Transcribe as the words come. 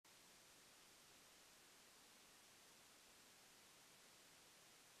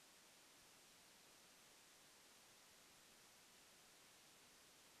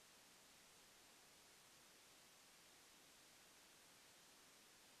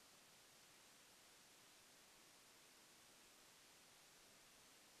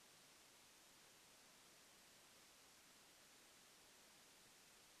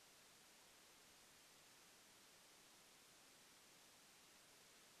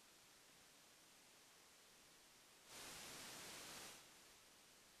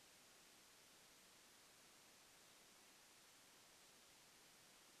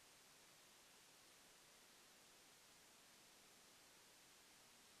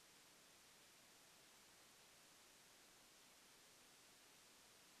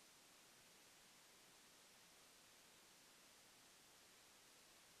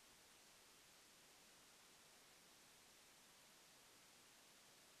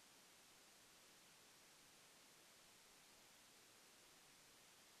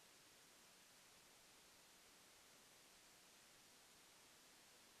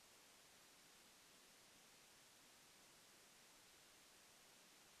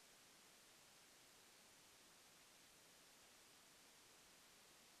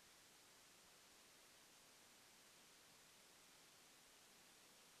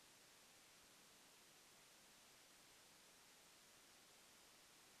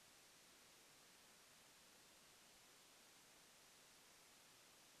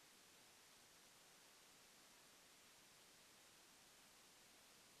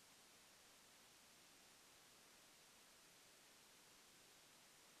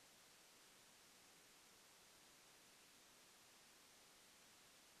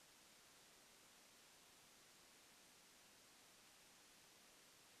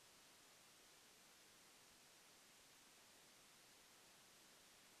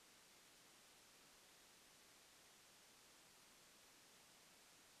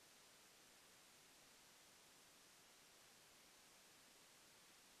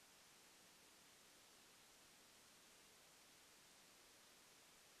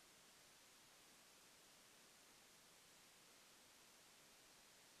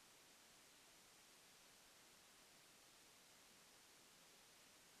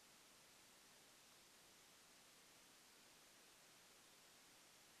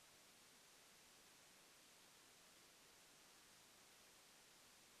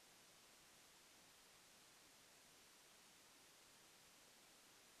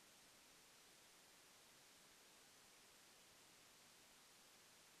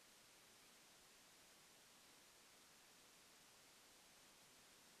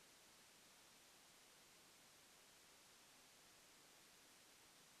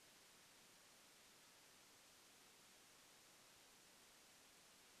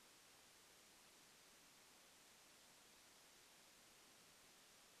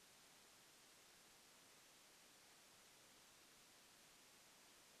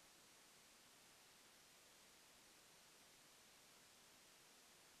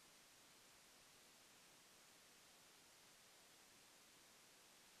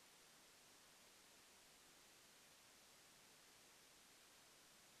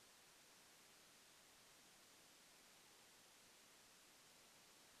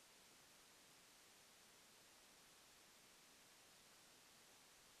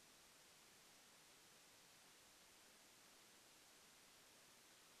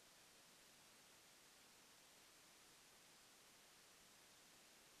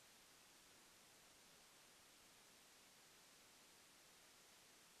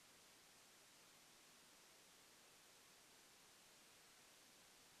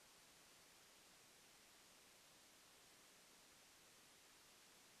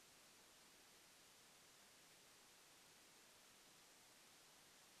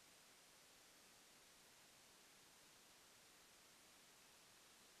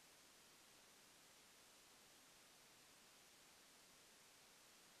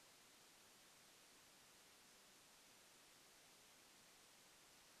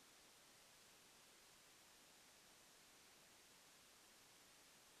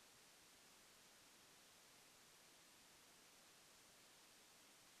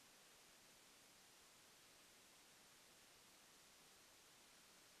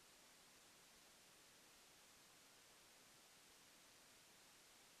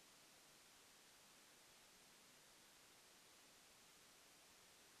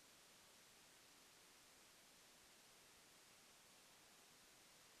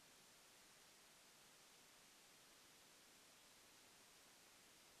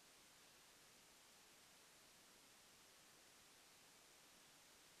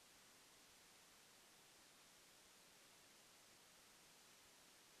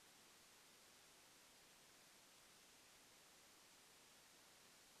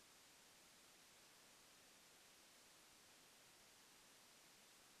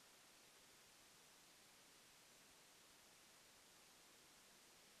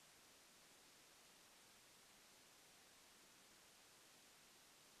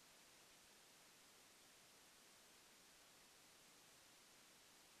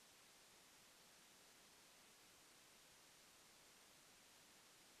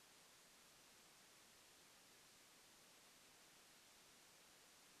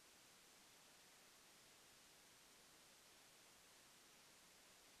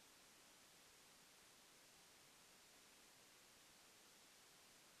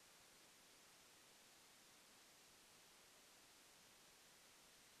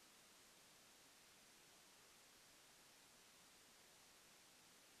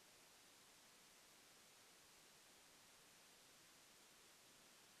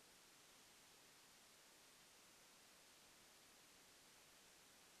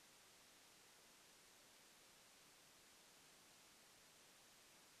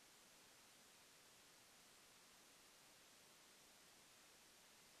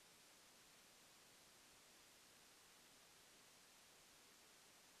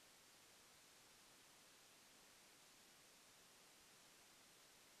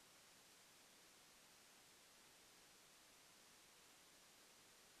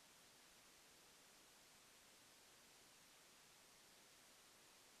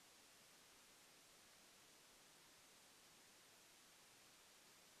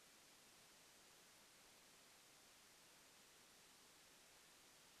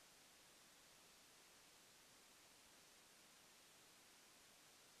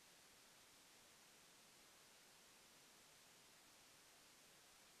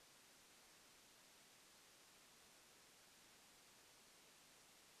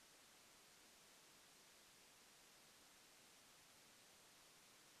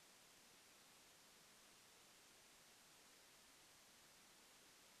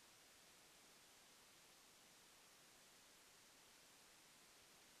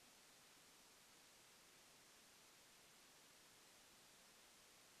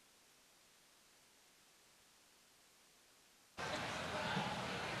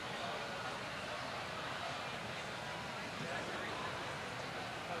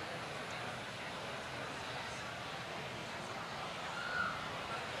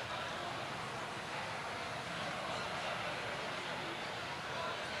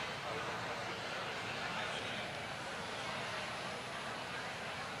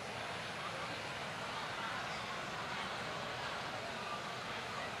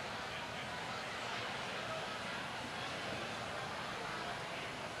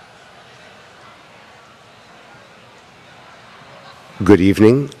Good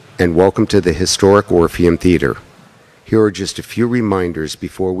evening, and welcome to the historic Orpheum Theatre. Here are just a few reminders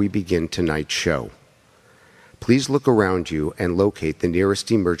before we begin tonight's show. Please look around you and locate the nearest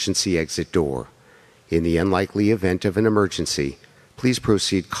emergency exit door. In the unlikely event of an emergency, please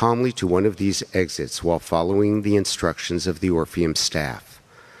proceed calmly to one of these exits while following the instructions of the Orpheum staff.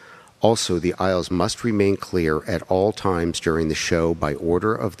 Also, the aisles must remain clear at all times during the show by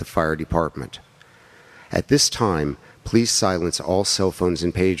order of the fire department. At this time, please silence all cell phones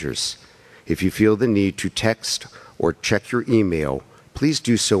and pagers. If you feel the need to text or check your email, please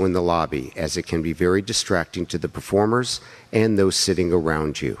do so in the lobby, as it can be very distracting to the performers and those sitting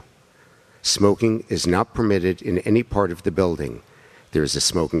around you. Smoking is not permitted in any part of the building. There is a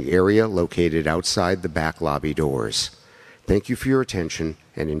smoking area located outside the back lobby doors. Thank you for your attention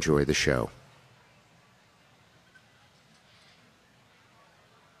and enjoy the show.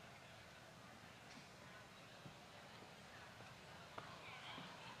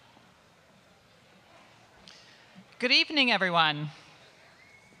 Good evening, everyone.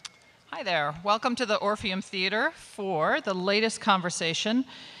 Hi there. Welcome to the Orpheum Theatre for the latest conversation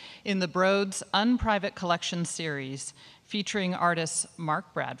in the Broad's Unprivate Collection series, featuring artists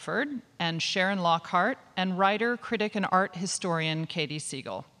Mark Bradford and Sharon Lockhart and writer, critic, and art historian Katy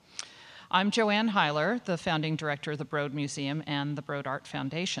Siegel. I'm Joanne Heiler, the founding director of the Broad Museum and the Broad Art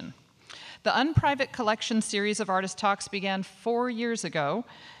Foundation. The Unprivate Collection series of artist talks began 4 years ago,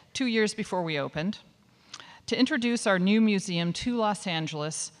 2 years before we opened, to introduce our new museum to Los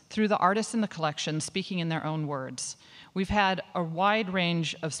Angeles through the artists in the collection speaking in their own words. We've had a wide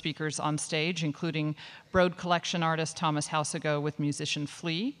range of speakers on stage, including Broad collection artist Thomas Houseago with musician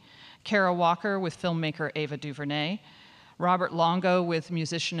Flea, Kara Walker with filmmaker Ava DuVernay, Robert Longo with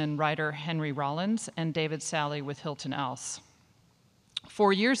musician and writer Henry Rollins, and David Sally with Hilton Else.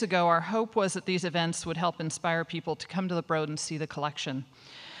 4 years ago, our hope was that these events would help inspire people to come to the Broad and see the collection.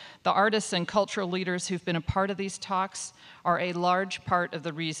 The artists and cultural leaders who've been a part of these talks are a large part of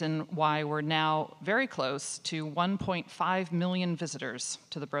the reason why we're now very close to 1.5 million visitors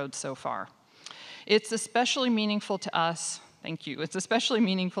to the Broad so far. It's especially meaningful to us, thank you, it's especially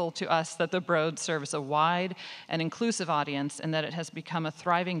meaningful to us that the Broad serves a wide and inclusive audience and that it has become a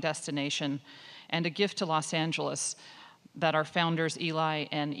thriving destination and a gift to Los Angeles that our founders Eli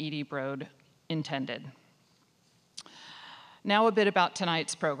and Edie Broad intended. Now a bit about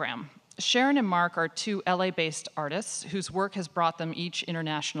tonight's program. Sharon and Mark are two LA-based artists whose work has brought them each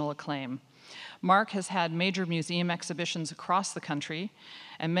international acclaim. Mark has had major museum exhibitions across the country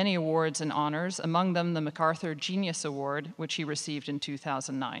and many awards and honors, among them the MacArthur Genius Award, which he received in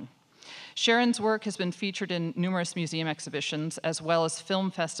 2009. Sharon's work has been featured in numerous museum exhibitions as well as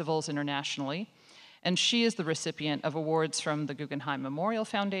film festivals internationally, and she is the recipient of awards from the Guggenheim Memorial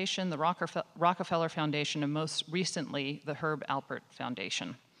Foundation, the Rockefeller Foundation, and most recently, the Herb Alpert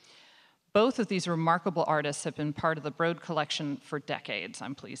Foundation. Both of these remarkable artists have been part of the Broad collection for decades,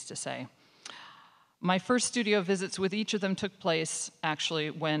 I'm pleased to say. My first studio visits with each of them took place, actually,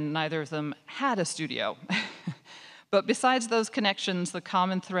 when neither of them had a studio. But besides those connections, the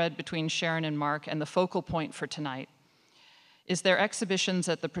common thread between Sharon and Mark and the focal point for tonight is their exhibitions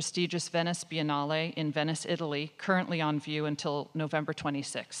at the prestigious Venice Biennale in Venice, Italy, currently on view until November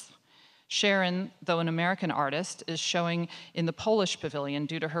 26th. Sharon, though an American artist, is showing in the Polish pavilion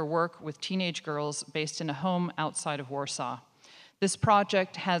due to her work with teenage girls based in a home outside of Warsaw. This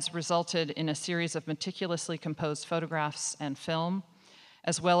project has resulted in a series of meticulously composed photographs and film,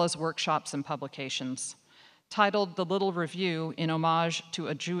 as well as workshops and publications. Titled The Little Review, in homage to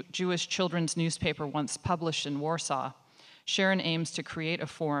a Jewish children's newspaper once published in Warsaw, Sharon aims to create a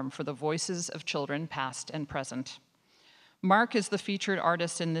forum for the voices of children, past and present. Mark is the featured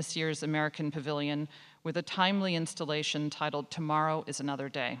artist in this year's American Pavilion with a timely installation titled Tomorrow is Another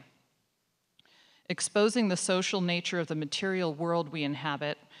Day. Exposing the social nature of the material world we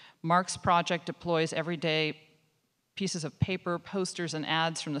inhabit, Mark's project deploys everyday pieces of paper, posters, and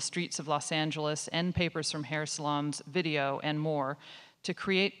ads from the streets of Los Angeles, end papers from hair salons, video, and more to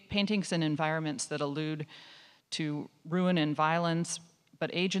create paintings and environments that allude to ruin and violence, but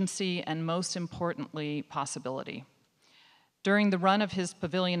agency and, most importantly, possibility. During the run of his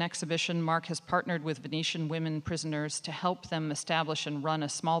pavilion exhibition, Mark has partnered with Venetian women prisoners to help them establish and run a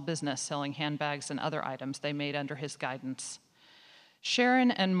small business selling handbags and other items they made under his guidance.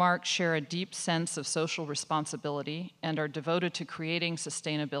 Sharon and Mark share a deep sense of social responsibility and are devoted to creating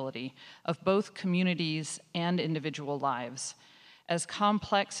sustainability of both communities and individual lives. As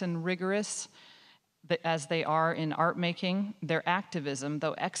complex and rigorous as they are in art making, their activism,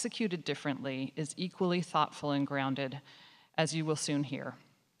 though executed differently, is equally thoughtful and grounded, as you will soon hear.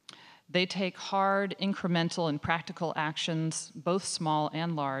 They take hard, incremental, and practical actions, both small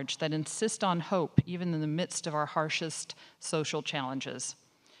and large, that insist on hope even in the midst of our harshest social challenges.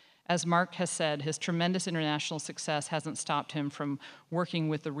 As Mark has said, his tremendous international success hasn't stopped him from working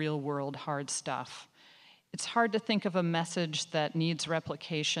with the real world hard stuff. It's hard to think of a message that needs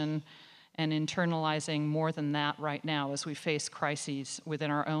replication and internalizing more than that right now as we face crises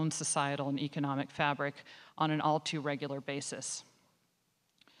within our own societal and economic fabric on an all too regular basis.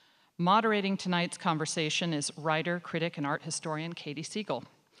 Moderating tonight's conversation is writer, critic, and art historian Katy Siegel.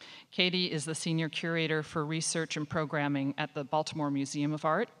 Katy is the senior curator for research and programming at the Baltimore Museum of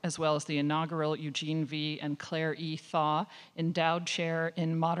Art, as well as the inaugural Eugene V. and Claire E. Thaw Endowed Chair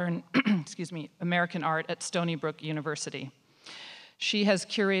in Modern American Art at Stony Brook University. She has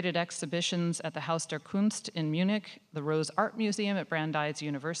curated exhibitions at the Haus der Kunst in Munich, the Rose Art Museum at Brandeis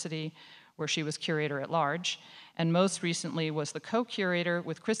University, where she was curator at large, and most recently was the co-curator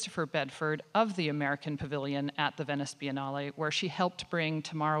with Christopher Bedford of the American Pavilion at the Venice Biennale, where she helped bring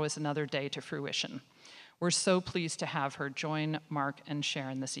Tomorrow is Another Day to fruition. We're so pleased to have her join Mark and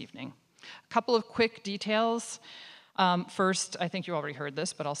Sharon this evening. A couple of quick details. First, I think you already heard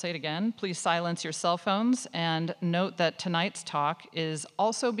this, but I'll say it again. Please silence your cell phones and note that tonight's talk is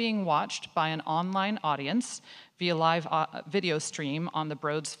also being watched by an online audience via live video stream on the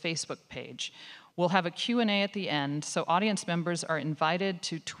Broad's Facebook page. We'll have a Q&A at the end, so audience members are invited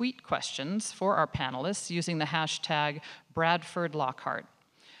to tweet questions for our panelists using the hashtag Bradford Lockhart.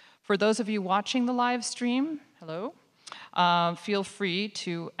 For those of you watching the live stream, hello, feel free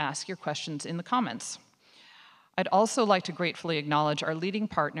to ask your questions in the comments. I'd also like to gratefully acknowledge our leading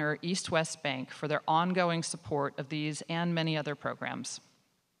partner, East West Bank, for their ongoing support of these and many other programs.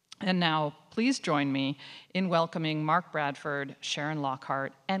 And now, please join me in welcoming Mark Bradford, Sharon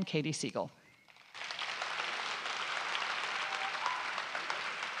Lockhart, and Katy Siegel.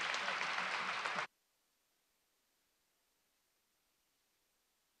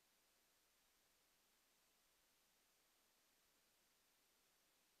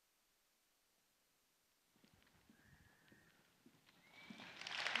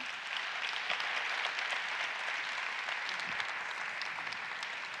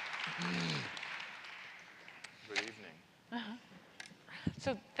 Good evening.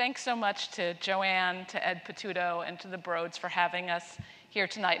 So thanks so much to Joanne, to Ed Patuto, and to the Broads for having us here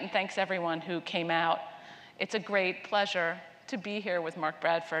tonight, and thanks everyone who came out. It's a great pleasure to be here with Mark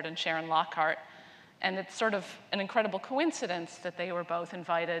Bradford and Sharon Lockhart, and it's sort of an incredible coincidence that they were both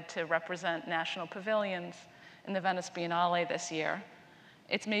invited to represent national pavilions in the Venice Biennale this year.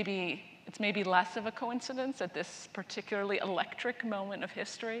 It's maybe less of a coincidence at this particularly electric moment of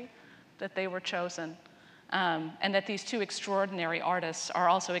history that they were chosen. And that these two extraordinary artists are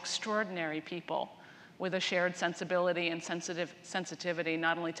also extraordinary people with a shared sensibility and sensitivity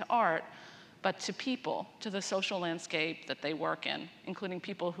not only to art, but to people, to the social landscape that they work in, including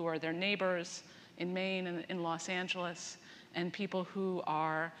people who are their neighbors in Maine and in Los Angeles, and people who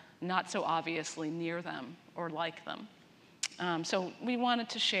are not so obviously near them or like them. So we wanted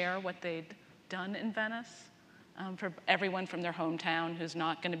to share what they'd done in Venice for everyone from their hometown who's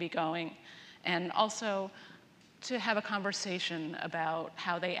not going to be going, and also to have a conversation about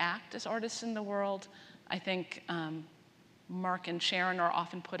how they act as artists in the world. I think Mark and Sharon are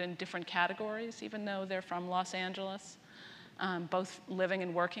often put in different categories, even though they're from Los Angeles, both living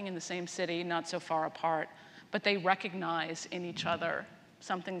and working in the same city, not so far apart, but they recognize in each other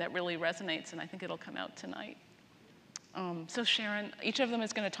something that really resonates, and I think it'll come out tonight. So Sharon, each of them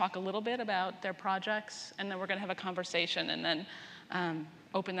is going to talk a little bit about their projects, and then we're going to have a conversation, and then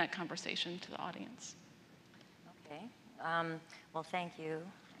open that conversation to the audience. Okay. Well, thank you.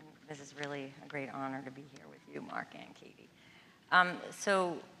 And this is really a great honor to be here with you, Mark and Katy.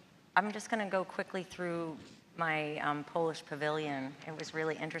 So I'm just going to go quickly through my Polish pavilion. It was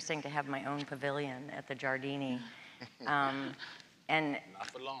really interesting to have my own pavilion at the Giardini. And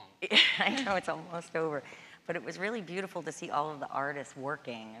not for long. I know it's almost over. But it was really beautiful to see all of the artists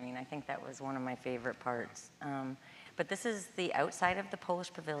working. I mean, I think that was one of my favorite parts. But this is the outside of the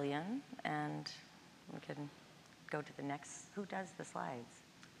Polish pavilion, and we can go to the next. Who does the slides?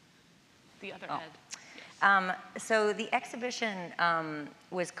 The other Oh. Ed. Yes. So the exhibition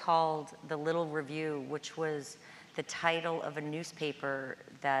was called The Little Review, which was the title of a newspaper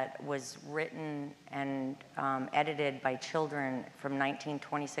that was written and edited by children from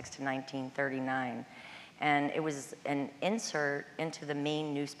 1926 to 1939. And it was an insert into the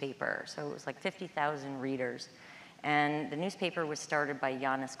main newspaper. So it was like 50,000 readers. And the newspaper was started by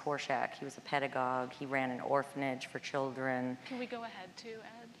Denize Correa. He was a pedagogue. He ran an orphanage for children. Can we go ahead too,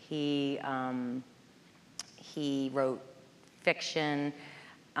 Ed? He wrote fiction.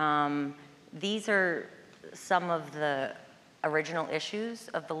 These are some of the original issues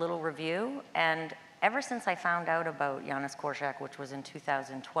of the Little Review, and ever since I found out about Denize Correa, which was in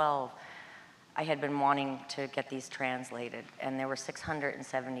 2012, I had been wanting to get these translated, and there were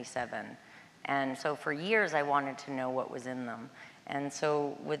 677. And so for years I wanted to know what was in them. And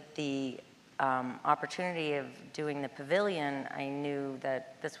so with the opportunity of doing the pavilion, I knew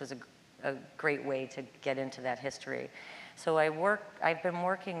that this was a great way to get into that history. So I've been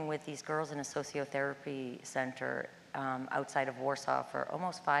working with these girls in a sociotherapy center outside of Warsaw for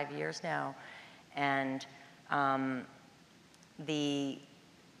almost 5 years now. And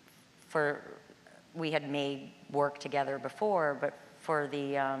we had made work together before, but for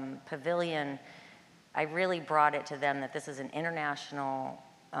the pavilion, I really brought it to them that this is an international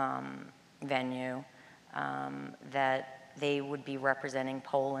venue, that they would be representing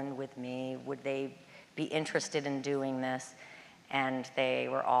Poland with me. Would they be interested in doing this? And they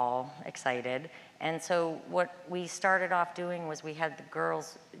were all excited. And so what we started off doing was we had the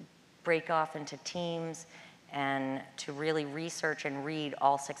girls break off into teams and to really research and read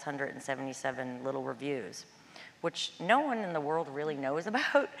all 677 little reviews, which no one in the world really knows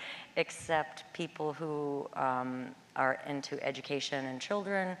about except people who are into education and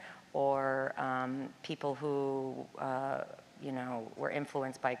children, or people who were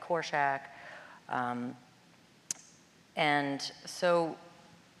influenced by Korshak. And so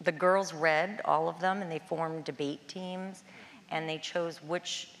the girls read all of them, and they formed debate teams, and they chose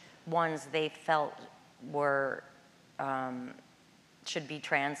which ones they felt were should be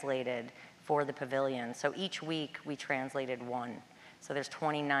translated for the pavilion. So each week we translated one. So there's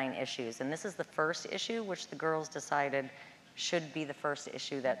 29 issues, and this is the first issue, which the girls decided should be the first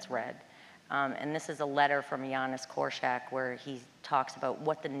issue that's read. And this is a letter from Denize Correa where he talks about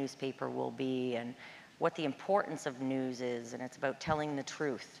what the newspaper will be and what the importance of news is, and it's about telling the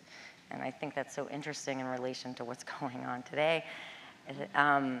truth. And I think that's so interesting in relation to what's going on today.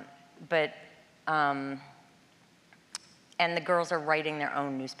 And the girls are writing their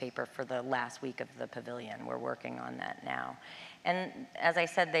own newspaper for the last week of the pavilion. We're working on that now. And as I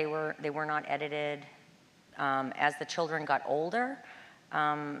said, they were not edited. As the children got older,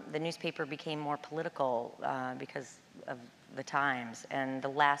 the newspaper became more political because of the times. And the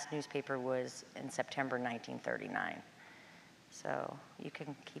last newspaper was in September 1939. So you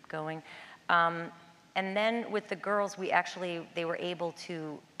can keep going. And then with the girls, they were able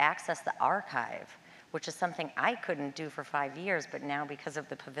to access the archive, which is something I couldn't do for 5 years, but now because of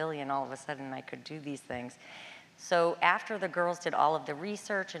the pavilion, all of a sudden I could do these things. So after the girls did all of the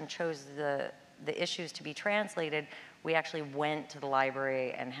research and chose the issues to be translated, we actually went to the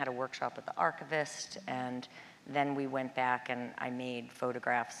library and had a workshop with the archivist, and then we went back and I made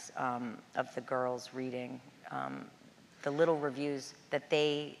photographs of the girls reading the little reviews that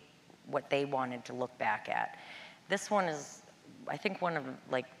what they wanted to look back at. This one is, I think, one of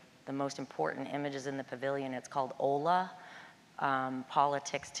the most important images in the pavilion. It's called Ola,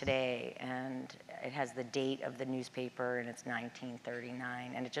 Politics Today, and it has the date of the newspaper, and it's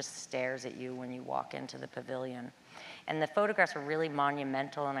 1939, and it just stares at you when you walk into the pavilion. And the photographs are really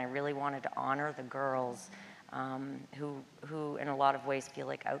monumental, and I really wanted to honor the girls who in a lot of ways feel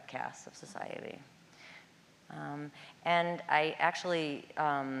like outcasts of society. And I actually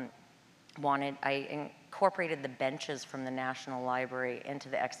I incorporated the benches from the National Library into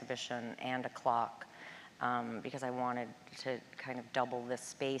the exhibition and a clock because I wanted to kind of double this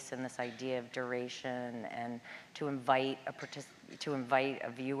space and this idea of duration, and to invite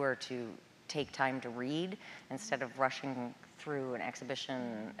a viewer to take time to read instead of rushing through an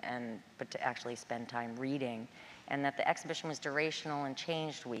exhibition, but to actually spend time reading, and that the exhibition was durational and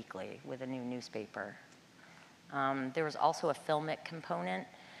changed weekly with a new newspaper. There was also a filmic component.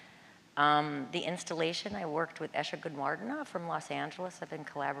 The installation, I worked with Esha Goodwardena from Los Angeles. I've been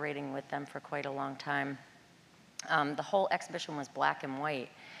collaborating with them for quite a long time. The whole exhibition was black and white.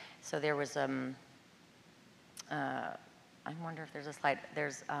 So there was, I wonder if there's a slide.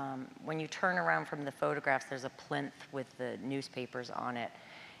 There's, when you turn around from the photographs, there's a plinth with the newspapers on it.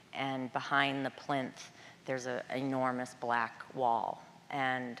 And behind the plinth, there's an enormous black wall.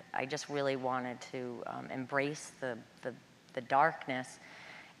 And I just really wanted to embrace the darkness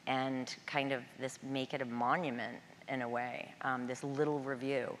and kind of make it a monument in a way, this little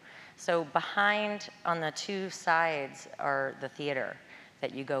review. So behind, on the two sides, are the theater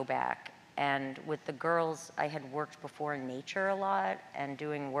that you go back. And with the girls, I had worked before in nature a lot and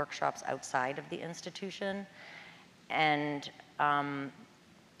doing workshops outside of the institution. And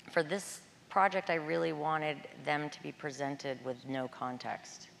for this project, I really wanted them to be presented with no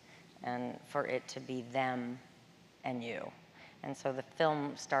context and for it to be them and you. And so the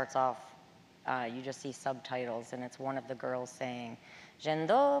film starts off, you just see subtitles, and it's one of the girls saying, "Dzień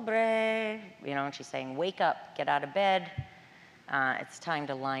dobry," you know, and she's saying, "Wake up, get out of bed, it's time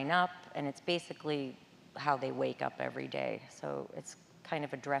to line up," and it's basically how they wake up every day. So it's kind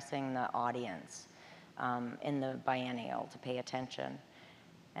of addressing the audience in the biennial to pay attention.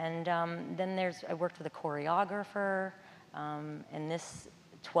 And then I worked with a choreographer in this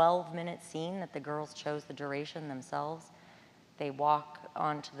 12-minute scene that the girls chose the duration themselves. They walk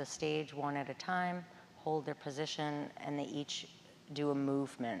onto the stage one at a time, hold their position, and they each do a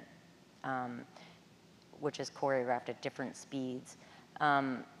movement, which is choreographed at different speeds.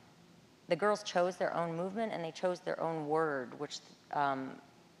 The girls chose their own movement, and they chose their own word, which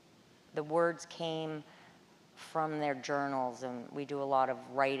the words came from their journals, and we do a lot of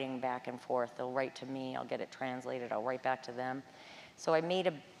writing back and forth. They'll write to me, I'll get it translated, I'll write back to them. So I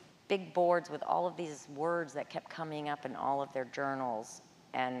made big boards with all of these words that kept coming up in all of their journals,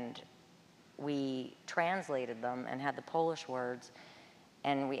 and we translated them and had the Polish words,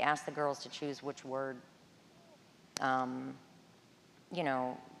 and we asked the girls to choose which word, you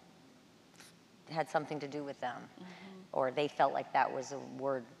know, had something to do with them, or they felt like that was a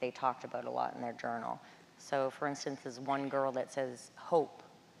word they talked about a lot in their journal. So for instance, there's one girl that says hope,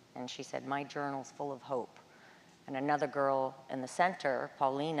 and she said, "My journal's full of hope." And another girl in the center,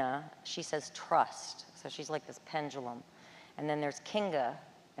 Paulina, she says trust. So she's like this pendulum. And then there's Kinga,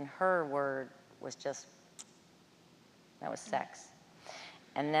 and her word was just, that was sex.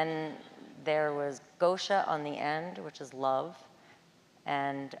 And then there was Gosha on the end, which is love,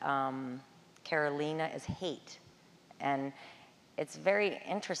 and Carolina is hate. And it's very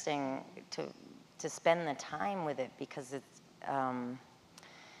interesting to spend the time with it, because it's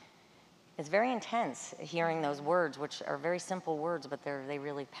very intense hearing those words, which are very simple words, but they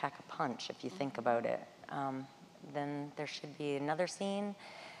really pack a punch if you think about it. Then there should be another scene.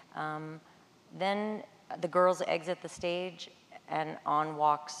 Then the girls exit the stage, and on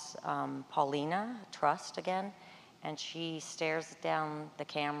walks Paulina, trust again, and she stares down the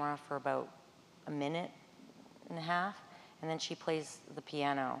camera for about a minute and a half, and then she plays the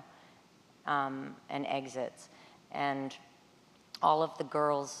piano and exits. And all of the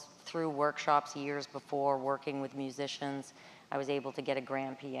girls, through workshops years before, working with musicians, I was able to get a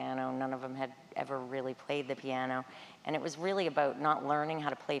grand piano. None of them had ever really played the piano. And it was really about not learning how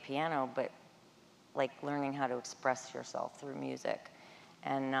to play piano, but like learning how to express yourself through music.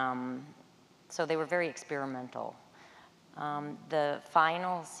 And so they were very experimental. The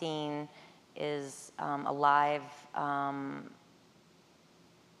final scene is a live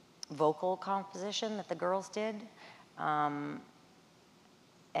vocal composition that the girls did.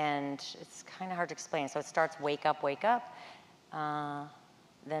 And it's kind of hard to explain. So it starts wake up, wake up.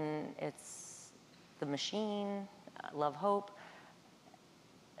 Then it's the machine, love, hope.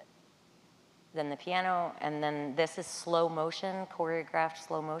 Then the piano, and then this is slow motion, choreographed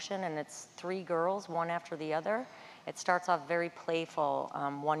slow motion, and it's 3 girls, one after the other. It starts off very playful.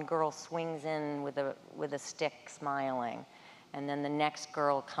 One girl swings in with a stick, smiling. And then the next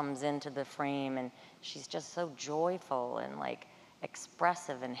girl comes into the frame, and she's just so joyful and like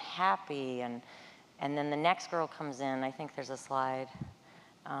expressive and happy. And then the next girl comes in, I think there's a slide,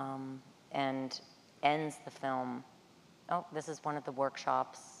 and ends the film. Oh, this is one of the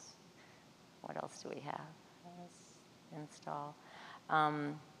workshops. What else do we have? Let's install.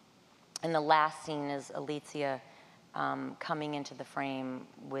 And the last scene is Alicia coming into the frame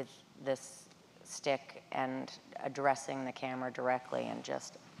with this stick and addressing the camera directly and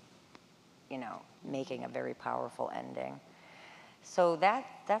just, you know, making a very powerful ending. So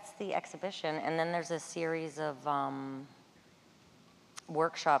that's the exhibition. And then there's a series of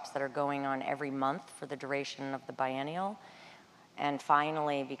workshops that are going on every month for the duration of the biennial. And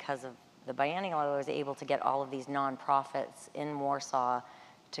finally, because of the biennial, I was able to get all of these nonprofits in Warsaw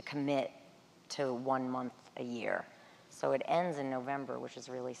to commit to 1 month a year. So it ends in November, which is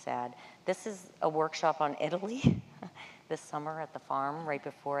really sad. This is a workshop on Italy this summer at the farm, right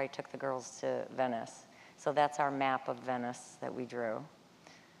before I took the girls to Venice. So that's our map of Venice that we drew.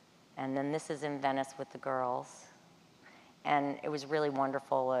 And then this is in Venice with the girls. And it was really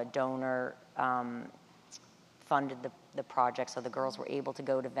wonderful. A donor funded the project, so the girls were able to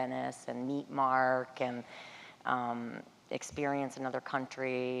go to Venice and meet Mark and experience another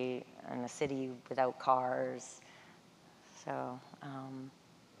country and a city without cars. So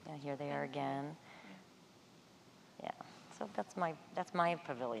yeah, here they are again. Yeah, so that's my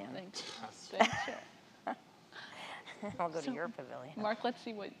pavilion. Thanks. Thanks. I'll go to your pavilion. Mark, let's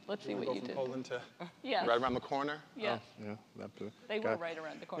see what you did. Poland to Yes. right around the corner. Yes. Oh, yeah, that They were right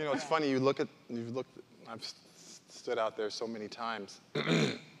around the corner. You know, it's funny. I've stood out there so many times.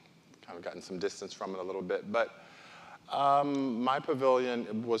 Kind of gotten some distance from it a little bit. But my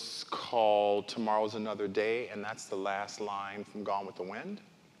pavilion was called Tomorrow's Another Day, and that's the last line from Gone with the Wind.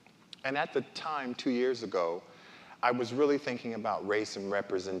 And at the time, 2 years ago, I was really thinking about race and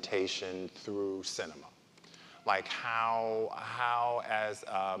representation through cinema. Like how as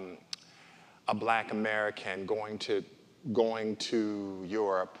a Black American going to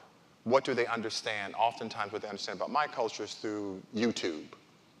Europe, what do they understand? Oftentimes what they understand about my culture is through YouTube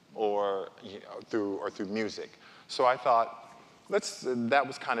or through music. So I thought, that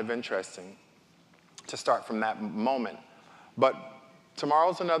was kind of interesting to start from that moment. But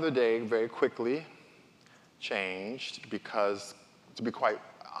Tomorrow's Another Day very quickly changed because, to be quite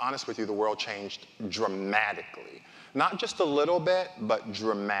honest with you, the world changed dramatically. Not just a little bit, but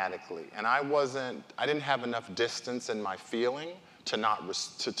dramatically. And I didn't have enough distance in my feeling to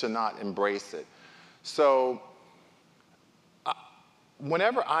not embrace it. So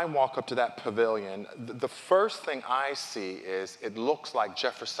whenever I walk up to that pavilion, the first thing I see is it looks like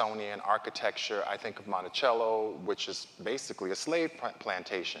Jeffersonian architecture. I think of Monticello, which is basically a slave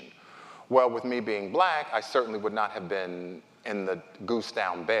plantation. Well, with me being Black, I certainly would not have been in the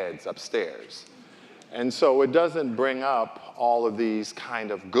goose-down beds upstairs. And so it doesn't bring up all of these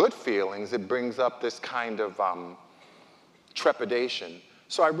kind of good feelings. It brings up this kind of trepidation.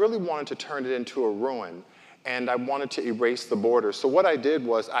 So I really wanted to turn it into a ruin, and I wanted to erase the borders. So what I did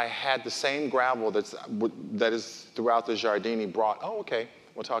was I had the same gravel that is throughout the Giardini brought. Oh, okay,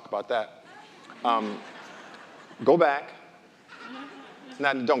 we'll talk about that. Go back.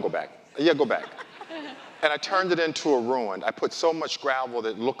 No, don't go back. Yeah, go back. And I turned it into a ruin. I put so much gravel that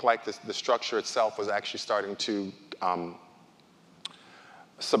it looked like the structure itself was actually starting to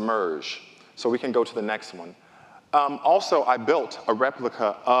submerge. So we can go to the next one. Also, I built a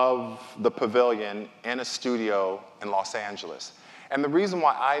replica of the pavilion in a studio in Los Angeles. And the reason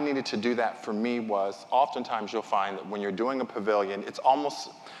why I needed to do that for me was oftentimes you'll find that when you're doing a pavilion, you almost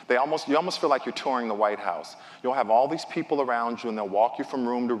feel like you're touring the White House. You'll have all these people around you, and they'll walk you from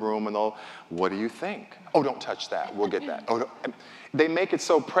room to room, and what do you think? Oh, don't touch that. We'll get that. Oh, they make it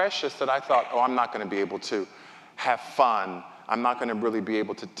so precious that I thought, oh, I'm not going to be able to have fun. I'm not going to really be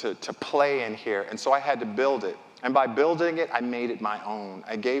able to play in here. And so I had to build it. And by building it, I made it my own.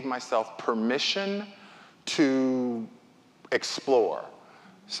 I gave myself permission to explore.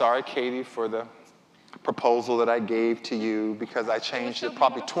 Sorry, Katy, for the proposal that I gave to you, because I changed it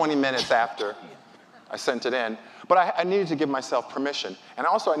probably 20 minutes after I sent it in. But I needed to give myself permission. And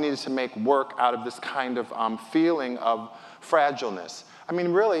also I needed to make work out of this kind of feeling of fragileness. I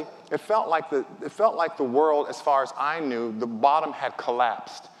mean, really, it felt like the world, as far as I knew, the bottom had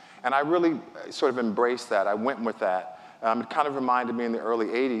collapsed. And I really sort of embraced that. I went with that. It kind of reminded me in the early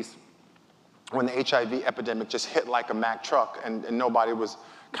 80s when the HIV epidemic just hit like a Mack truck, and nobody was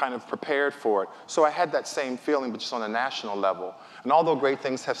kind of prepared for it. So I had that same feeling, but just on a national level. And although great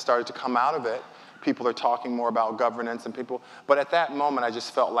things have started to come out of it, people are talking more about governance and people, but at that moment I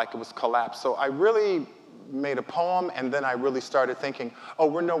just felt like it was collapsed. So I really made a poem, and then I really started thinking, oh,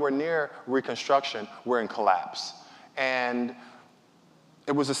 we're nowhere near Reconstruction, we're in collapse. And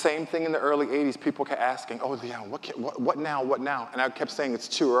it was the same thing in the early 80s. People kept asking, oh, Eliane, what now, what now? And I kept saying it's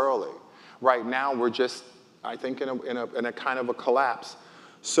too early. Right now, we're just, I think, in a kind of a collapse.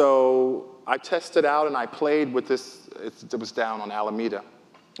 So I tested out and I played with this. It was down on Alameda.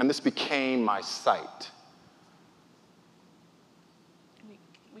 And this became my site.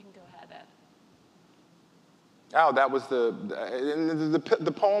 We can go ahead, Ed. Oh, that was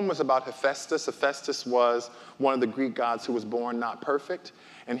the poem was about Hephaestus. Hephaestus was one of the Greek gods who was born not perfect,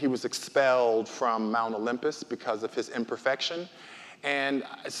 and he was expelled from Mount Olympus because of his imperfection. And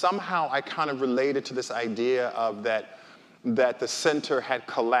somehow I kind of related to this idea of that the center had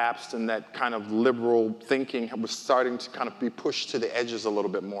collapsed, and that kind of liberal thinking was starting to kind of be pushed to the edges a little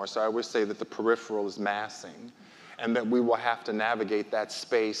bit more. So I always say that the peripheral is massing, and that we will have to navigate that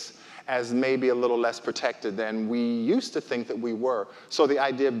space as maybe a little less protected than we used to think that we were. So the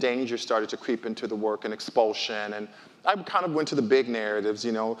idea of danger started to creep into the work, and expulsion, and I kind of went to the big narratives,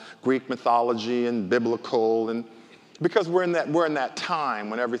 you know, Greek mythology and biblical, and because we're in that time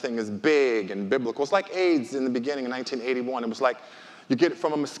when everything is big and biblical. It's like AIDS in the beginning in 1981. It was like, you get it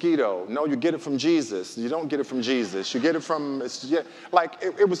from a mosquito. No, you get it from Jesus. You don't get it from Jesus. You get it from,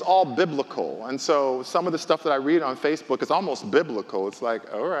 it was all biblical. And so some of the stuff that I read on Facebook is almost biblical. It's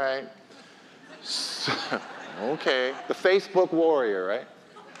like, all right. Okay, the Facebook warrior, right?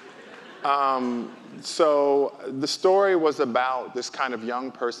 So the story was about this kind of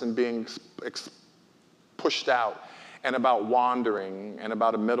young person being pushed out. and about wandering, and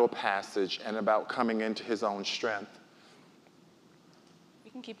about a middle passage, and about coming into his own strength.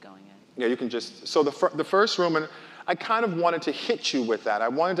 You can keep going, Ed. Yeah, you can just, so the first room, and I kind of wanted to hit you with that. I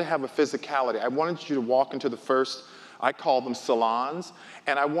wanted to have a physicality. I wanted you to walk into the first, I call them salons,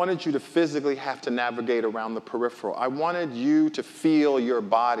 and I wanted you to physically have to navigate around the peripheral. I wanted you to feel your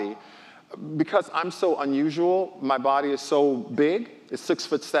body. Because I'm so unusual, my body is so big, it's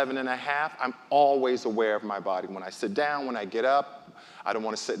 6'7.5", I'm always aware of my body. When I sit down, when I get up, I don't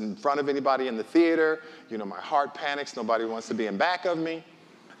want to sit in front of anybody in the theater. You know, my heart panics, nobody wants to be in back of me.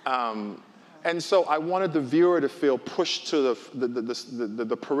 And so I wanted the viewer to feel pushed to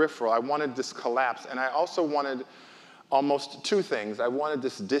the peripheral. I wanted this collapse, and I also wanted almost two things. I wanted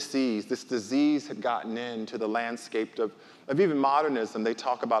this disease had gotten into the landscape of even modernism. They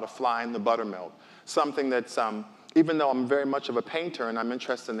talk about a fly in the buttermilk, something that's, even though I'm very much of a painter and I'm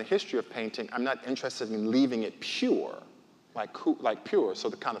interested in the history of painting, I'm not interested in leaving it pure, like pure, so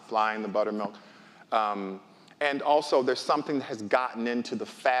the kind of fly in the buttermilk. And also there's something that has gotten into the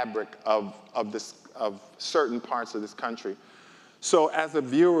fabric of certain parts of this country. So as a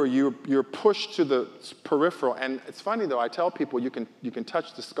viewer, you're pushed to the peripheral. And it's funny, though, I tell people you can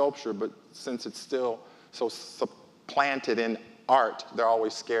touch the sculpture, but since it's still so planted in art, they're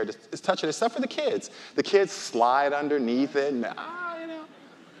always scared to touch it, except for the kids. The kids slide underneath it, and, you know.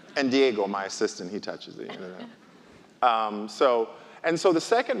 And Diego, my assistant, he touches it. You know. So the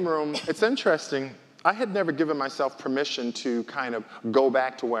second room, it's interesting. I had never given myself permission to kind of go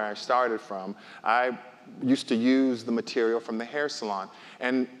back to where I started from. I used to use the material from the hair salon,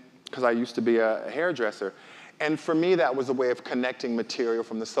 and because I used to be a hairdresser. And for me, that was a way of connecting material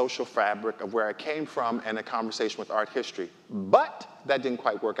from the social fabric of where I came from and a conversation with art history. But that didn't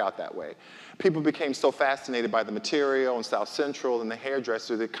quite work out that way. People became so fascinated by the material in South Central and the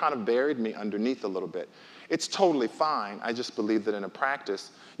hairdresser that it kind of buried me underneath a little bit. It's totally fine. I just believe that in a practice,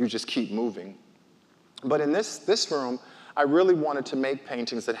 you just keep moving. But in this room, I really wanted to make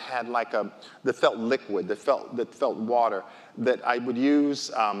paintings that had that felt liquid, that felt water, that I would use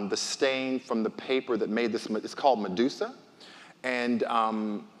the stain from the paper that made this, it's called Medusa, and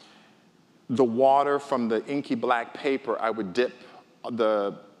the water from the inky black paper, I would dip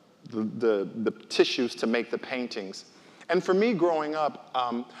the tissues to make the paintings. And for me growing up,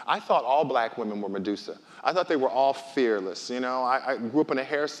 I thought all black women were Medusa. I thought they were all fearless. You know, I grew up in a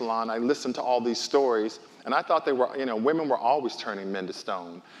hair salon. I listened to all these stories, and I thought they were, you know, women were always turning men to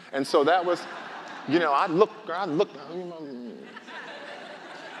stone. And so that was, you know, I'd look.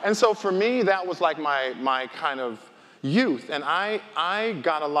 And so for me, that was like my kind of youth. And I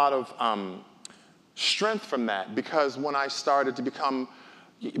got a lot of strength from that, because when I started to become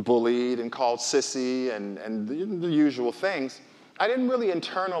bullied and called sissy and the usual things, I didn't really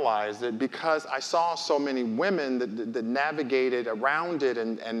internalize it, because I saw so many women that navigated around it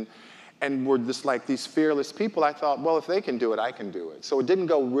and were just like these fearless people. I thought, well, if they can do it, I can do it. So it didn't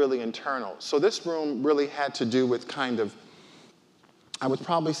go really internal. So this room really had to do with kind of, I would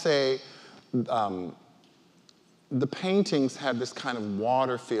probably say, the paintings have this kind of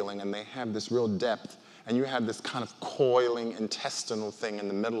water feeling, and they have this real depth, and you have this kind of coiling intestinal thing in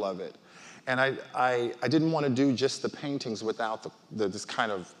the middle of it. And I didn't want to do just the paintings without this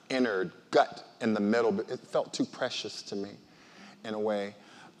kind of inner gut in the middle, but it felt too precious to me, in a way.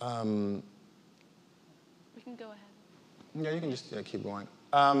 We can go ahead. Yeah, you can just keep going.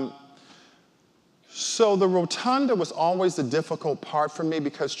 So the rotunda was always the difficult part for me,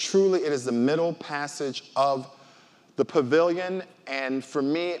 because truly it is the middle passage of the pavilion, and for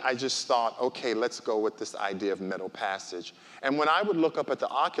me, I just thought, okay, let's go with this idea of middle passage. And when I would look up at the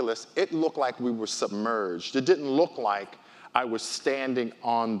oculus, it looked like we were submerged. It didn't look like I was standing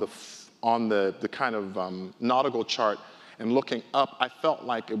on the kind of nautical chart and looking up. I felt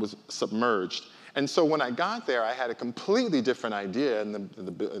like it was submerged. And so when I got there, I had a completely different idea, and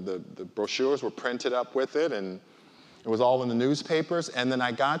the brochures were printed up with it, and it was all in the newspapers. And then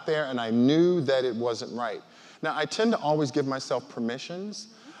I got there, and I knew that it wasn't right. Now, I tend to always give myself permissions,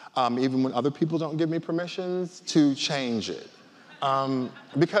 even when other people don't give me permissions, to change it.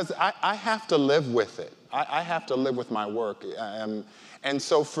 Because I have to live with it. I have to live with my work. And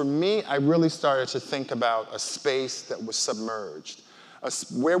so for me, I really started to think about a space that was submerged.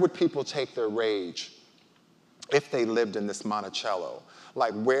 Where would people take their rage if they lived in this Monticello?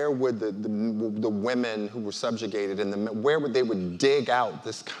 Like, where would the women who were subjugated, where would they dig out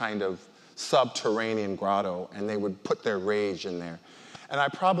this kind of subterranean grotto, and they would put their rage in there. And I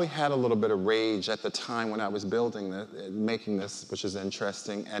probably had a little bit of rage at the time when I was building this, making this, which is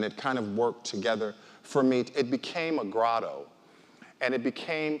interesting, and it kind of worked together for me. It became a grotto, and it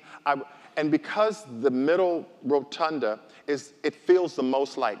became, And because the middle rotunda it feels the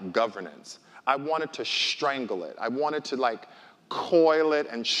most like governance, I wanted to strangle it. I wanted to like coil it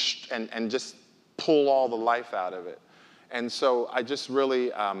and just pull all the life out of it. And so I just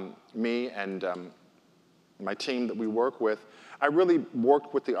really, me and my team that we work with, I really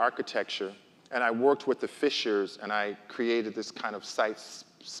worked with the architecture, and I worked with the fissures, and I created this kind of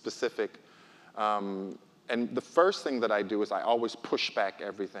site-specific. And the first thing that I do is I always push back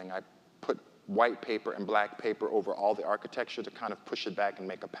everything. I put white paper and black paper over all the architecture to kind of push it back and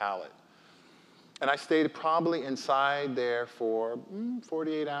make a palette. And I stayed probably inside there for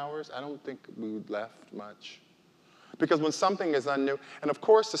 48 hours. I don't think we left much. Because when something is unnew, and of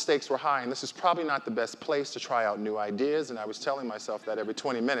course the stakes were high, and this is probably not the best place to try out new ideas, and I was telling myself that every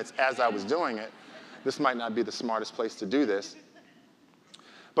 20 minutes as I was doing it, this might not be the smartest place to do this.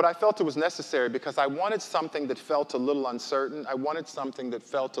 But I felt it was necessary because I wanted something that felt a little uncertain. I wanted something that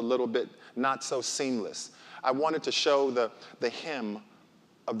felt a little bit not so seamless. I wanted to show the hem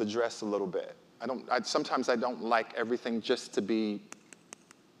of the dress a little bit. Sometimes I don't like everything just to be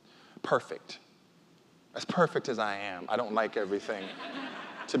perfect. As perfect as I am, I don't like everything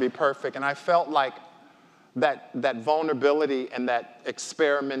to be perfect. And I felt like that vulnerability and that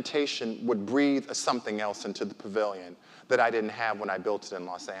experimentation would breathe something else into the pavilion that I didn't have when I built it in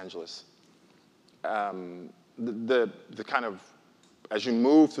Los Angeles. The kind of, as you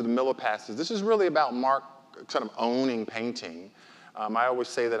move through the Miller Passages, this is really about Mark kind of owning painting. I always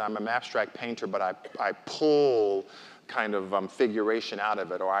say that I'm an abstract painter, but I pull kind of figuration out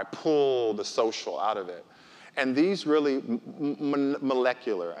of it, or I pull the social out of it. And these really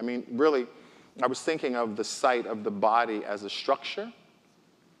molecular. I mean, really, I was thinking of the site of the body as a structure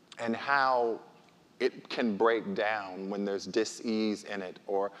and how it can break down when there's dis-ease in it,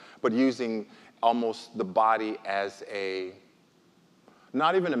 but using almost the body as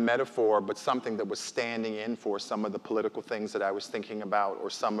not even a metaphor, but something that was standing in for some of the political things that I was thinking about, or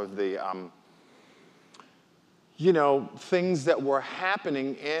some of the things that were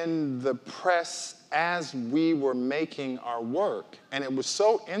happening in the press as we were making our work. And it was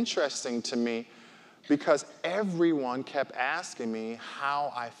so interesting to me because everyone kept asking me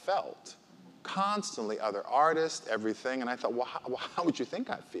how I felt. Constantly, other artists, everything. And I thought, well, how would you think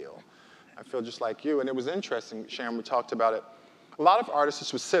I feel? I feel just like you. And it was interesting, Sharon, we talked about it. A lot of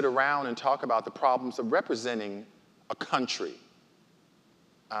artists would sit around and talk about the problems of representing a country.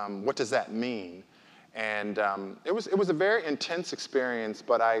 What does that mean? And it was a very intense experience,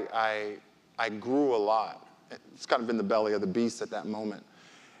 but I grew a lot. It's kind of in the belly of the beast at that moment.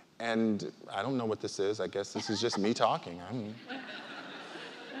 And I don't know what this is. I guess this is just me talking.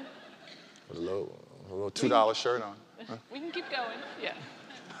 With a little $2 shirt on. Huh? We can keep going, yeah.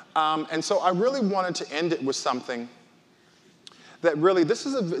 And so I really wanted to end it with something that really, this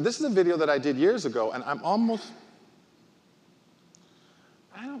is a video that I did years ago, and I'm almost,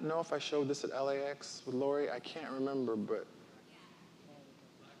 I don't know if I showed this at LAX with Lori. I can't remember, but.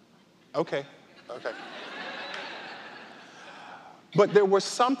 Okay. But there was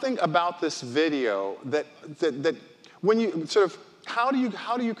something about this video that when you sort of, how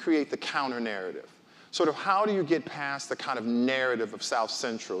do you create the counter narrative? Sort of how do you get past the kind of narrative of South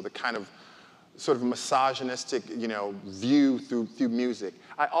Central, the kind of sort of misogynistic, view through music?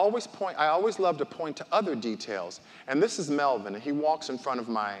 I always love to point to other details. And this is Melvin, and he walks in front of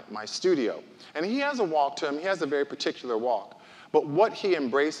my studio. And he has a walk to him. He has a very particular walk. But what he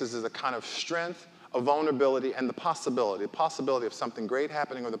embraces is a kind of strength, a vulnerability, and the possibility of something great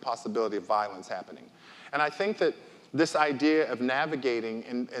happening or the possibility of violence happening. And I think that this idea of navigating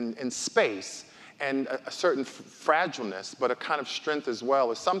in space and a certain fragileness, but a kind of strength as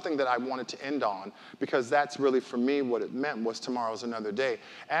well, is something that I wanted to end on, because that's really, for me, what it meant was tomorrow's another day.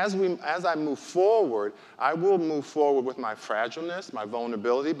 As I move forward, I will move forward with my fragileness, my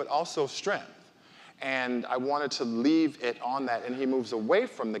vulnerability, but also strength. And I wanted to leave it on that, and he moves away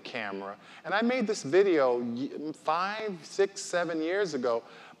from the camera. And I made this video 5, 6, 7 years ago,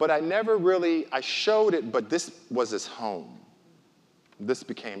 but I showed it, but this was his home. This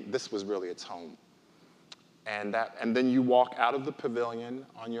was really its home. And then you walk out of the pavilion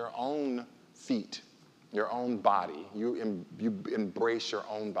on your own feet, your own body. You embrace your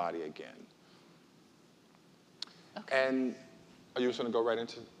own body again. Okay. And are you just going to go right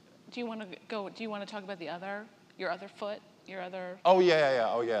into? Do you want to talk about your other foot, your other? Oh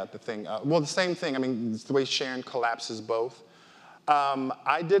yeah, the thing. Well, the same thing. I mean, it's the way Sharon collapses both.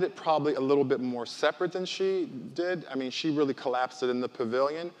 I did it probably a little bit more separate than she did. I mean, she really collapsed it in the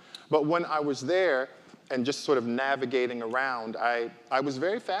pavilion. But when I was there and just sort of navigating around, I was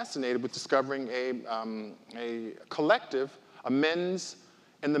very fascinated with discovering a collective, a men's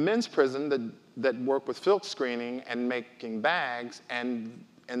in the men's prison that work with silk screening and making bags, and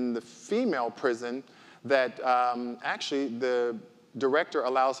in the female prison that actually the director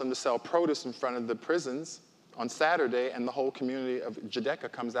allows them to sell produce in front of the prisons on Saturday, and the whole community of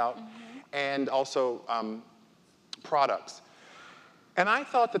Judaica comes out, and also products. And I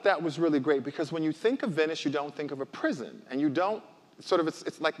thought that that was really great, because when you think of Venice, you don't think of a prison, and you don't sort of,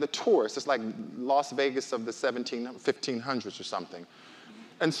 it's like the tourist. It's like Las Vegas of the 1500s or something.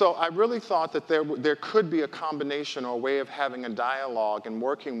 And so I really thought that there could be a combination or a way of having a dialogue and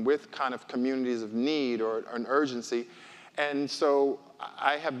working with kind of communities of need or an urgency. And so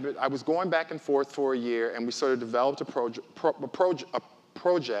I was going back and forth for a year, and we sort of developed a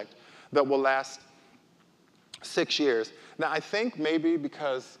project that will last 6 years. Now, I think maybe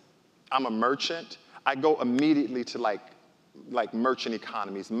because I'm a merchant, I go immediately to like merchant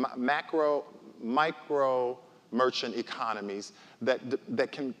economies, micro merchant economies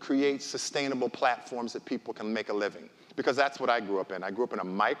that can create sustainable platforms that people can make a living. Because that's what I grew up in. I grew up in a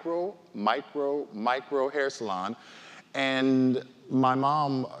micro hair salon, and my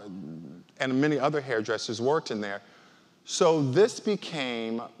mom and many other hairdressers worked in there. So this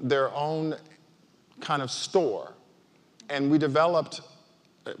became their own kind of store. And we developed,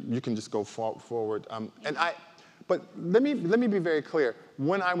 you can just go forward. But let me be very clear.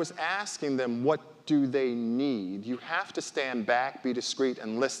 When I was asking them what do they need, you have to stand back, be discreet,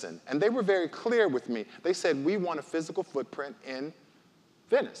 and listen. And they were very clear with me. They said, we want a physical footprint in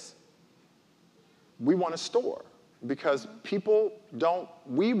Venice. We want a store, because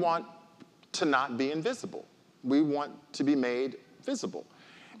we want to not be invisible. We want to be made visible.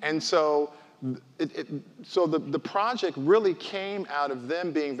 And so the project really came out of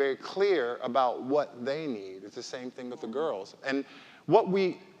them being very clear about what they need. It's the same thing with the girls. And what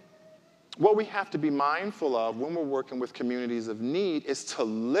we have to be mindful of when we're working with communities of need is to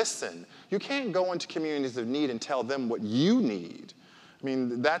listen. You can't go into communities of need and tell them what you need. I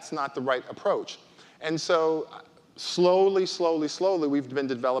mean, that's not the right approach. And so slowly, we've been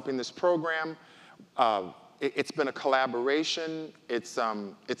developing this program. It's been a collaboration. It's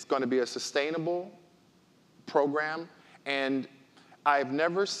going to be a sustainable program. And I've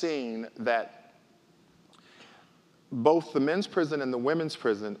never seen that both the men's prison and the women's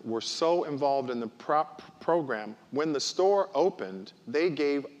prison were so involved in the program. When the store opened, they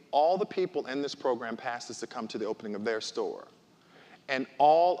gave all the people in this program passes to come to the opening of their store. And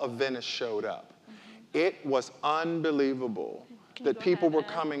all of Venice showed up. It was unbelievable that people were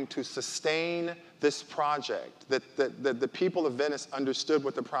coming to sustain this project, that the people of Venice understood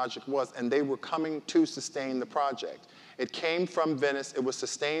what the project was, and they were coming to sustain the project. It came from Venice, it was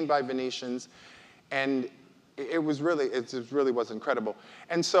sustained by Venetians, and it really was incredible.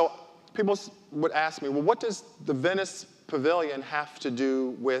 And so people would ask me, well, what does the Venice Pavilion have to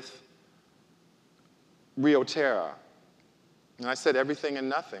do with Rio Terra? And I said, everything and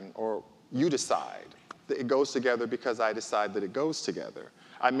nothing, or you decide. It goes together because I decide that it goes together.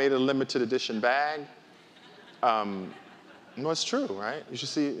 I made a limited edition bag. No, it's true, right? You should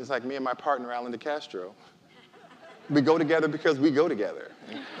see, it's like me and my partner, Alan DeCastro. We go together because we go together.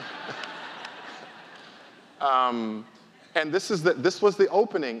 And this was the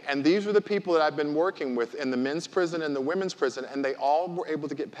opening, and these were the people that I've been working with in the men's prison and the women's prison, and they all were able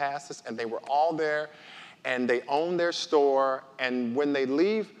to get past this, and they were all there, and they own their store, and when they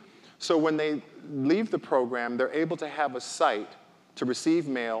leave the program, they're able to have a site to receive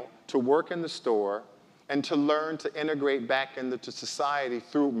mail, to work in the store, and to learn to integrate back into society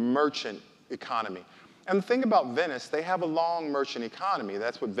through merchant economy. And the thing about Venice, they have a long merchant economy.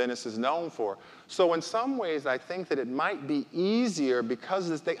 That's what Venice is known for. So in some ways, I think that it might be easier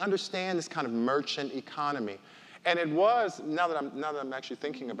because they understand this kind of merchant economy. And it was, now that I'm actually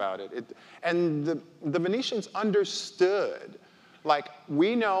thinking about it, and the Venetians understood, like,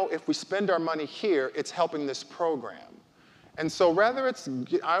 we know if we spend our money here, it's helping this program. And so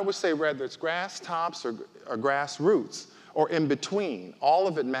I always say whether it's grass tops or grassroots or in between, all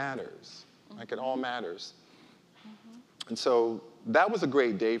of it matters. Like, it all matters. And so that was a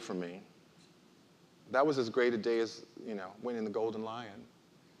great day for me. That was as great a day as, winning the Golden Lion.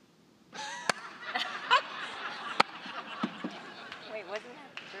 Wait, wasn't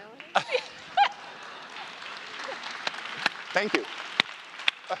that brilliant? Thank you.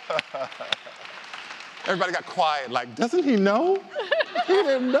 Everybody got quiet, like, doesn't he know? He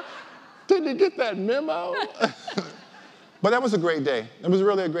didn't know. Didn't he get that memo? But that was a great day. It was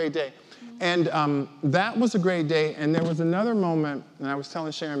really a great day. And that was a great day. And there was another moment, and I was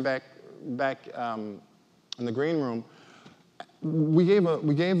telling Sharon back in the green room, we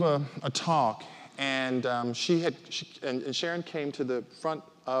gave a talk, And and Sharon came to the front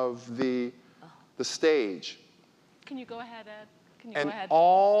of the stage. Can you go ahead, Ed? Can you And go ahead?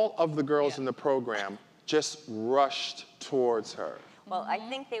 all of the girls in the program just rushed towards her. Well, I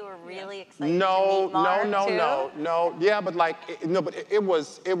think they were really excited to No, meet Mark, too. no. Yeah, but like, it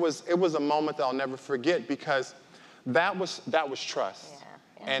was a moment that I'll never forget because that was trust.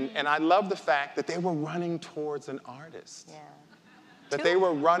 Yeah. And I love the fact that they were running towards an artist. Yeah. That they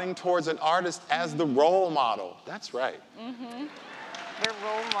were running towards an artist as the role model. That's right. They're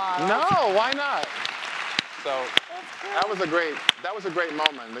role models. No, why not? So that was a great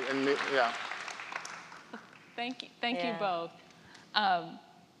moment. And yeah. Thank you both.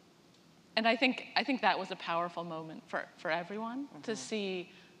 And I think that was a powerful moment for everyone to see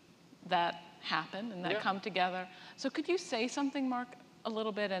that happen and that come together. So could you say something, Mark, a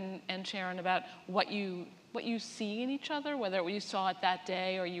little bit, and Sharon, about what you see in each other, whether you saw it that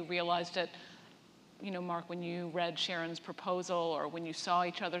day or you realized it, Mark, when you read Sharon's proposal or when you saw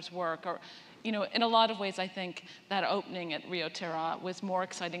each other's work, or, in a lot of ways, I think that opening at Rio Terra was more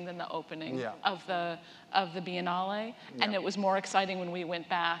exciting than the opening of the Biennale, and it was more exciting when we went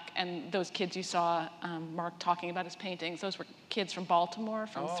back, and those kids you saw, Mark talking about his paintings, those were kids from Baltimore,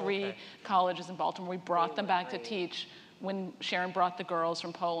 from three colleges in Baltimore. We brought them back to teach when Sharon brought the girls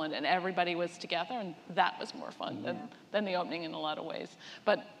from Poland, and everybody was together, and that was more fun than the opening in a lot of ways.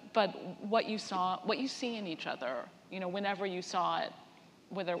 But what you see in each other, whenever you saw it,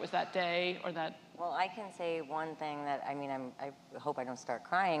 whether it was that day or that. Well, I can say one thing that, I hope I don't start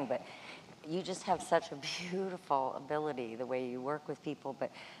crying, but you just have such a beautiful ability, the way you work with people.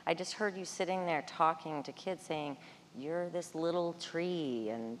 But I just heard you sitting there talking to kids saying, you're this little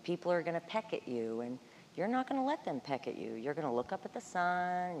tree and people are gonna peck at you, and you're not gonna let them peck at you. You're gonna look up at the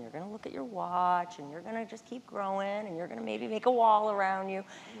sun, you're gonna look at your watch, and you're gonna just keep growing, and you're gonna maybe make a wall around you.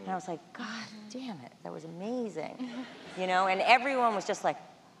 And I was like, God damn it, that was amazing. And everyone was just like,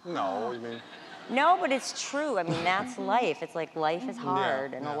 No, you mean? No, but it's true. That's life. It's like life is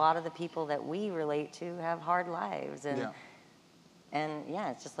hard, and a lot of the people that we relate to have hard lives. And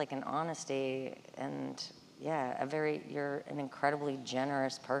it's just like an honesty, and you're an incredibly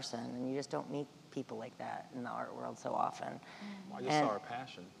generous person, and you just don't meet people like that in the art world so often. Well, I just saw her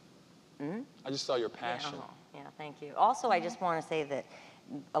passion. I just saw your passion. Yeah, thank you. Also, I just want to say that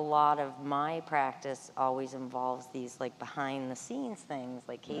a lot of my practice always involves these like behind the scenes things,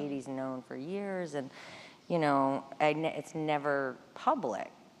 like Katy's known for years, and it's never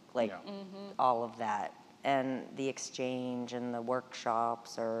public, like all of that, and the exchange and the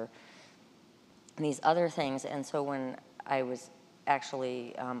workshops or these other things. And so when I was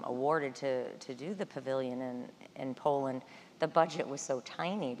actually awarded to do the pavilion in Poland, the budget was so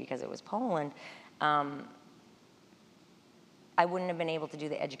tiny because it was Poland. I wouldn't have been able to do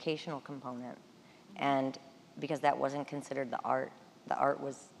the educational component, and because that wasn't considered the art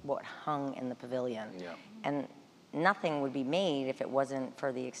was what hung in the pavilion. And nothing would be made if it wasn't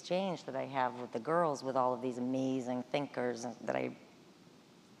for the exchange that I have with the girls, with all of these amazing thinkers that I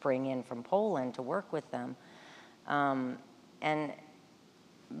bring in from Poland to work with them. And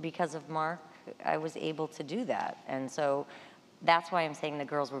because of Mark, I was able to do that. And so that's why I'm saying the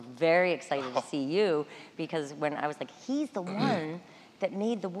girls were very excited to see you, because when I was like, he's the one that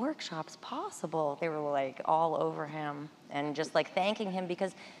made the workshops possible, they were like all over him and just like thanking him,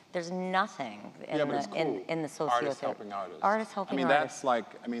 because there's nothing in the socio. Artists helping artists. Artists helping artists.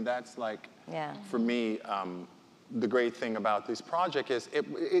 That's like for me, the great thing about this project is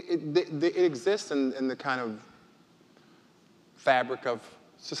it exists in the kind of fabric of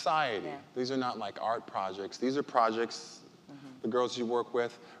society. These are not like art projects. These are projects, the girls you work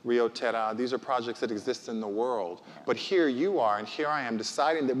with, Rio Terra, these are projects that exist in the world. But here you are, and here I am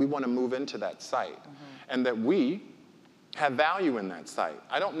deciding that we want to move into that site, and that we have value in that site.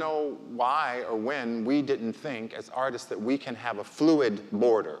 I don't know why or when we didn't think as artists that we can have a fluid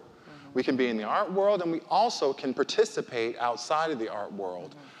border. We can be in the art world, and we also can participate outside of the art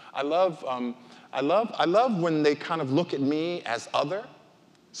world. I love when they kind of look at me as other,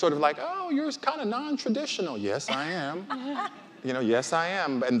 sort of like, oh, you're kind of non-traditional. Yes, I am. Yes, I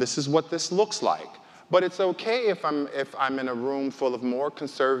am, and this is what this looks like. But it's okay if I'm in a room full of more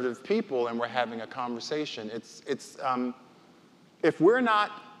conservative people and we're having a conversation. If we're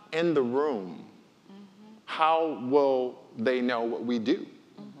not in the room, how will they know what we do?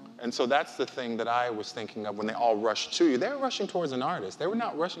 And so that's the thing that I was thinking of when they all rushed to you. They were rushing towards an artist. They were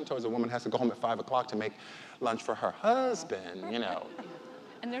not rushing towards a woman who has to go home at 5 o'clock to make lunch for her husband,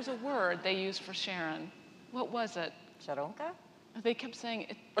 And there's a word they used for Sharon. What was it? Sharonka? They kept saying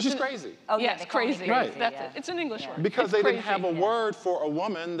it. Oh, she's crazy. Oh, yeah, yes, they call me crazy. Right. That's it. It's an English word. Because It's they didn't crazy. have a word for a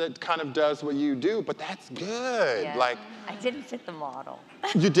woman that kind of does what you do, but that's good. Yeah. Like, I didn't fit the model.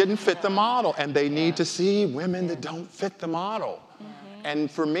 you didn't fit the model, and they need to see women that don't fit the model. And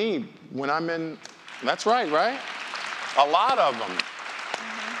for me, when I'm in, that's right? A lot of them.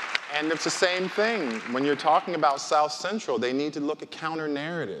 And it's the same thing. When you're talking about South Central, they need to look at counter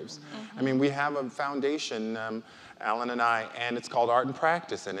narratives. I mean, we have a foundation, Alan and I, and it's called Art and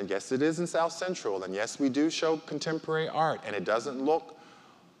Practice. And yes, it is in South Central. And yes, we do show contemporary art. And it doesn't look,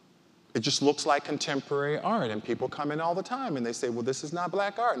 it just looks like contemporary art. And people come in all the time and they say, well, this is not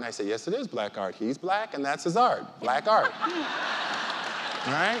black art. And I say, yes, it is black art. He's black and that's his art, black art.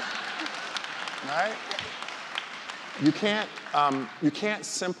 Right? You can't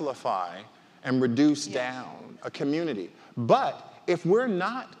simplify and reduce down a community. But if we're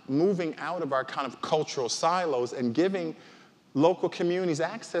not moving out of our kind of cultural silos and giving local communities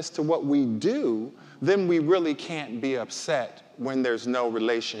access to what we do, then we really can't be upset when there's no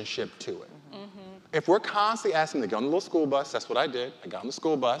relationship to it. If we're constantly asking them to get on the little school bus, that's what I did. I got on the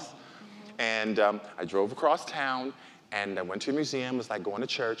school bus, and I drove across town, and I went to a museum. It was like going to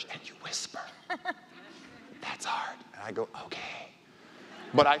church, and you whisper. That's art. And I go, okay.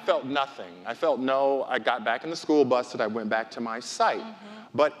 But I felt nothing. I got back in the school bus and I went back to my site.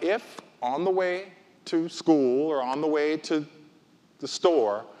 But if on the way to school or on the way to the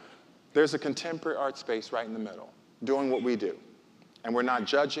store, there's a contemporary art space right in the middle, doing what we do. And we're not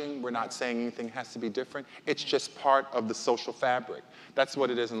judging, we're not saying anything has to be different. It's just part of the social fabric. That's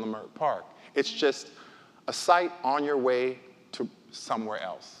what it is in Leimert Park. It's just a site on your way to somewhere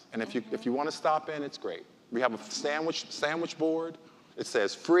else. And if you want to stop in, it's great. We have a sandwich board. It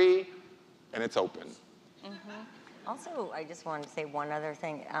says free, and it's open. Also, I just wanted to say one other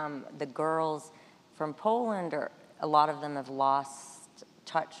thing. The girls from Poland, a lot of them have lost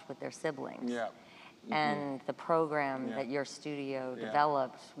touch with their siblings. Yeah. And the program that your studio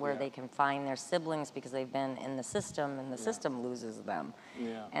developed where they can find their siblings because they've been in the system and the system loses them.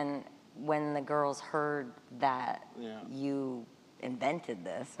 And when the girls heard that you invented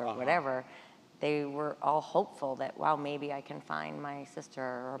this or whatever, they were all hopeful that, wow, maybe I can find my sister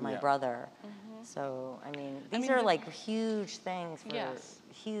or my brother. So, I mean, these are like huge things for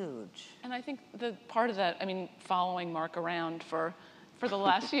huge. And I think the part of that, I mean, following Mark around for the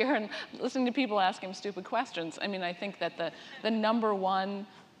last year and listening to people ask him stupid questions, I mean, I think that the number one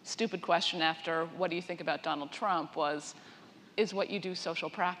stupid question after what do you think about Donald Trump is what you do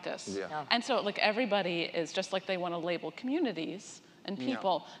social practice. And so like everybody is just like they want to label communities and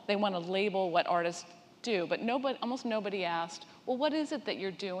people, they want to label what artists do, but almost nobody asked, well, what is it that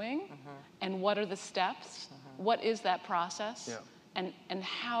you're doing? And what are the steps? What is that process? And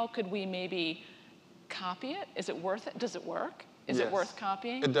how could we maybe copy it? Is it worth it? Does it work? Is it worth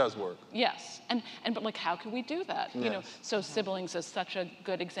copying? It does work. Yes, but like how can we do that? You know, so siblings is such a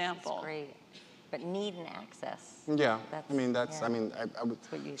good example. It's great, but need and access. Yeah, I mean, I would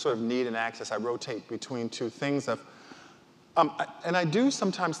sort of need and access. I rotate between two things of, and I do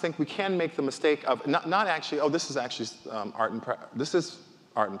sometimes think we can make the mistake of not actually, oh, this is actually art and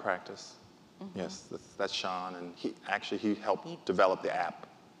practice. Yes, that's Sean, and he helped develop the app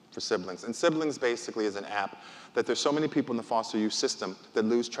for siblings. And siblings basically is an app that there's so many people in the foster youth system that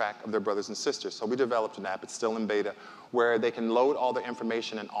lose track of their brothers and sisters. So we developed an app, it's still in beta, where they can load all the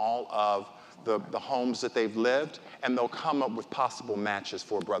information in all of the homes that they've lived, and they'll come up with possible matches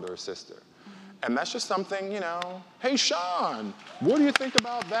for a brother or sister. And that's just something, you know, hey, Sean, what do you think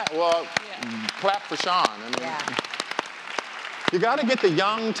about that? Well, clap for Sean. I mean, you got to get the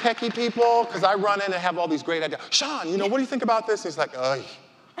young techie people, because I run in and have all these great ideas. Sean, you know, what do you think about this? He's like, ugh.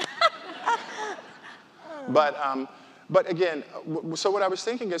 But again, so what I was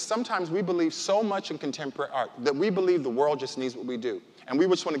thinking is sometimes we believe so much in contemporary art that we believe the world just needs what we do. And we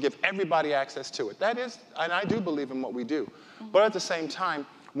just want to give everybody access to it. That is, and I do believe in what we do. But at the same time,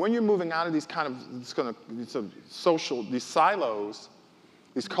 when you're moving out of these kind of these silos,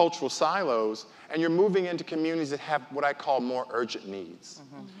 these cultural silos, and you're moving into communities that have what I call more urgent needs.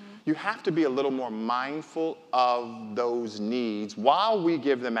 You have to be a little more mindful of those needs while we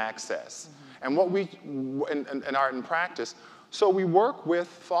give them access. And what we, in art and practice, so we work with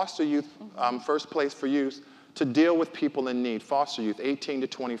foster youth, First Place for Youth, to deal with people in need, foster youth, 18 to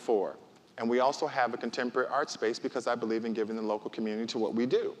 24. And we also have a contemporary art space because I believe in giving the local community to what we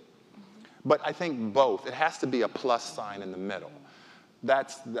do. But I think both. It has to be a plus sign in the middle.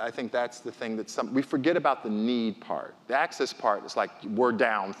 I think that's the thing that we forget about the need part. The access part is like, we're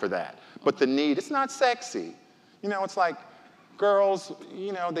down for that. But the need, it's not sexy. You know, it's like, girls,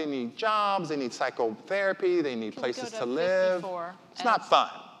 you know, they need jobs, they need psychotherapy, they need places to live. It's not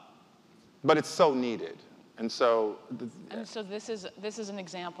fun, but it's so needed. And so this is an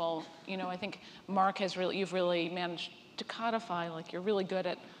example. You know, I think Mark has you've really managed to codify, like you're really good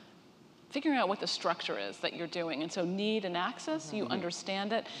at figuring out what the structure is that you're doing. And so need and access, you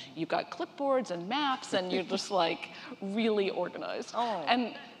understand it. You've got clipboards and maps, and you're just like really organized. Oh,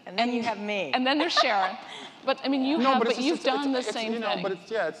 and then you have me. And then there's Sharon. But I mean, you've done the same thing. But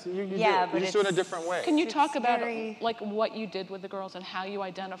you just do it a different way. Can you talk about like what you did with the girls and how you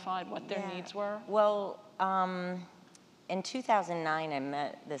identified what their needs were? Well, in 2009, I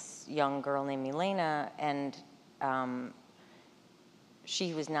met this young girl named Elena, and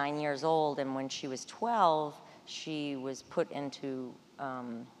she was 9 years old, and when she was 12, she was put into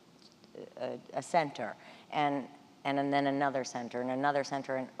a center, and then another center, and another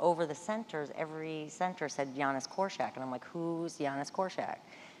center, and over the centers, every center said Denize Correa, and I'm like, who's Denize Correa?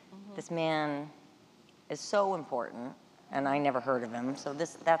 This man is so important, and I never heard of him, so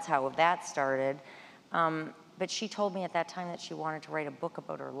that's how that started. But she told me at that time that she wanted to write a book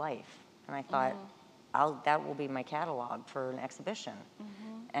about her life, and I thought, that will be my catalog for an exhibition,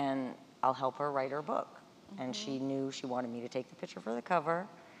 and I'll help her write her book. And she knew she wanted me to take the picture for the cover,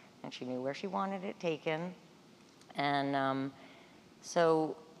 and she knew where she wanted it taken. And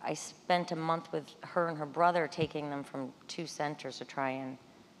so I spent a month with her and her brother, taking them from 2 centers to try and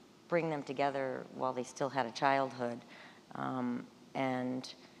bring them together while they still had a childhood,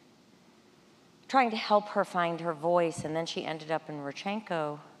 and trying to help her find her voice. And then she ended up in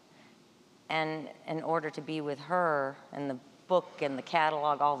Rodchenko, and in order to be with her, and the book and the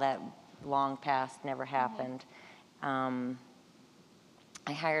catalog, all that long past never happened, I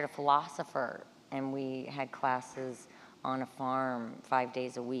hired a philosopher, and we had classes on a farm 5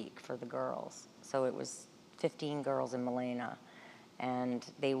 days a week for the girls. So it was 15 girls in Milena, and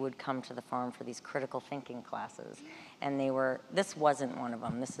they would come to the farm for these critical thinking classes. And this wasn't one of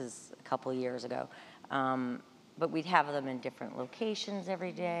them, this is a couple years ago. But we'd have them in different locations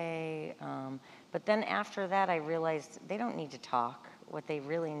every day. But then after that, I realized they don't need to talk. What they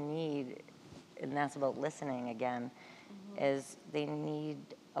really need, and that's about listening again, is they need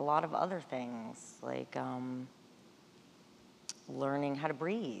a lot of other things, like learning how to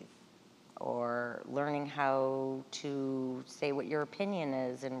breathe, or learning how to say what your opinion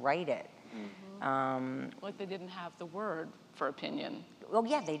is and write it. Like they didn't have the word for opinion. Well,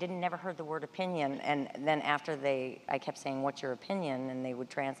 yeah, they never heard the word opinion, and then after I kept saying, what's your opinion, and they would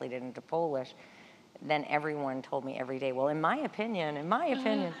translate it into Polish, then everyone told me every day, well, in my opinion.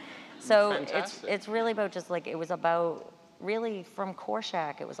 So it's really about just like, it was about, really from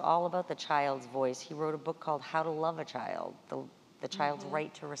Korshak, it was all about the child's voice. He wrote a book called How to Love a Child, the child's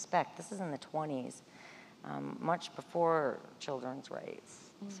right to respect. This is in the 20s, much before children's rights.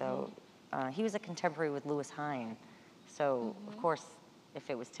 So he was a contemporary with Louis Hine. So of course, if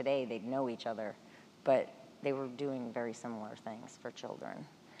it was today, they'd know each other, but they were doing very similar things for children.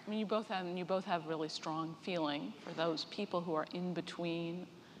 I mean, you both have really strong feeling for those people who are in between,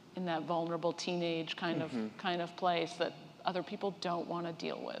 in that vulnerable teenage kind of place that other people don't want to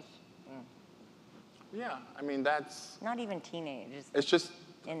deal with. Yeah, I mean, that's... Not even teenage. It's just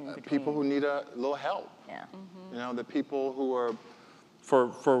in people who need a little help. Yeah. You know, the people who are,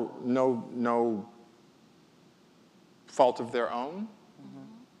 for no fault of their own,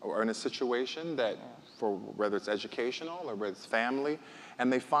 or in a situation that, for whether it's educational or whether it's family,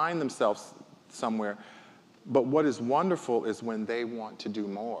 and they find themselves somewhere. But what is wonderful is when they want to do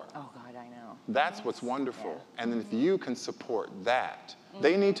more. Oh, God, I know. That's what's wonderful. Yeah. And if you can support that,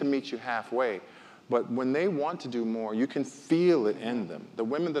 they need to meet you halfway. But when they want to do more, you can feel it in them. The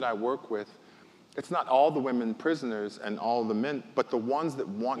women that I work with, it's not all the women prisoners and all the men, but the ones that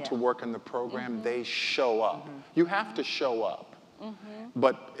want to work in the program, they show up. You have to show up.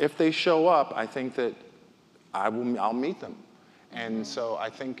 But if they show up, I think that I'll meet them. And so I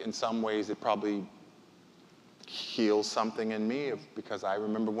think in some ways it probably heals something in me, because I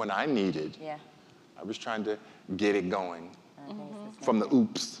remember when I needed, I was trying to get it going from the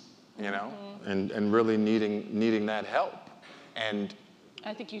oops, you know, and really needing that help. And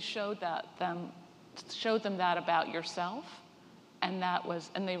I think you showed them that about yourself, and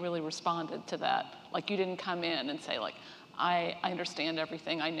they really responded to that. Like, you didn't come in and say, like, I understand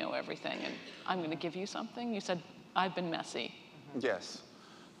everything, I know everything, and I'm going to give you something. You said, I've been messy. Yes.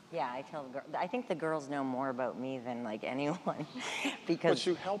 Yeah, I tell the girls. I think the girls know more about me than like anyone, because. But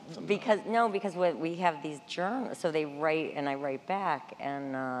you help them. Because we have these journals, so they write and I write back,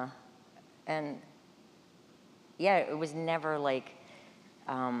 and yeah, it was never like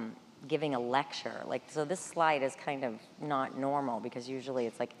giving a lecture. Like, so this slide is kind of not normal because usually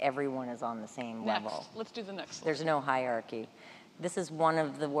it's like everyone is on the same level. Let's do the next slide. There's no hierarchy. This is one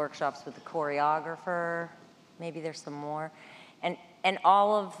of the workshops with the choreographer. Maybe there's some more. And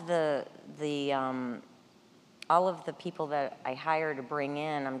all of the people that I hire to bring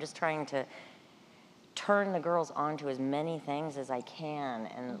in, I'm just trying to turn the girls onto as many things as I can,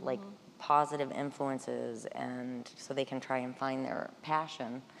 and like positive influences, and so they can try and find their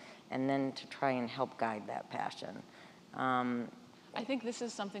passion, and then to try and help guide that passion. I think this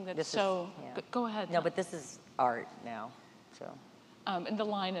is something that's go ahead. No, but this is art now, so. And the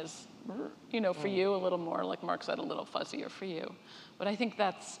line is, for you, a little more, like Mark said, a little fuzzier for you. But I think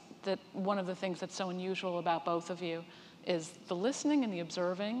that one of the things that's so unusual about both of you is the listening and the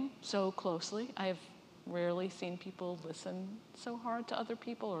observing so closely. I have rarely seen people listen so hard to other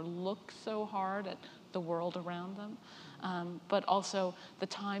people or look so hard at the world around them. But also the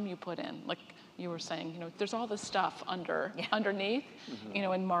time you put in, like you were saying, there's all this stuff underneath,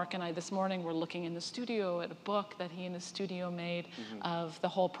 and Mark and I this morning were looking in the studio at a book that he and his studio made of the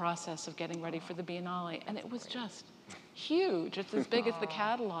whole process of getting ready for the Biennale, and it was just huge. It's as big as the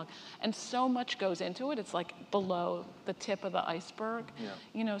catalog, and so much goes into it. It's like below the tip of the iceberg.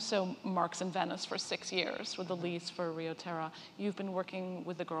 So Mark's in Venice for 6 years with the lease for Rio Terra. You've been working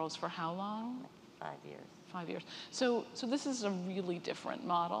with the girls for how long? 5 years. 5 years. So this is a really different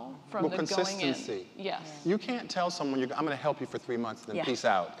model from the consistency. Going in. Yes. You can't tell someone, I'm going to help you for 3 months, then peace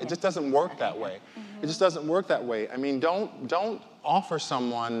out. It just doesn't work that way. It just doesn't work that way. I mean, don't offer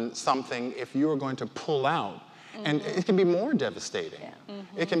someone something if you're going to pull out. And it can be more devastating.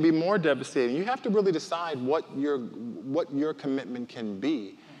 It can be more devastating. You have to really decide what your commitment can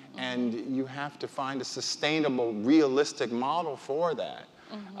be. And you have to find a sustainable, realistic model for that.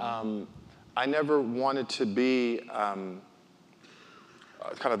 I never wanted to be kind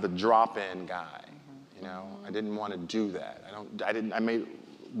of the drop-in guy. I didn't want to do that.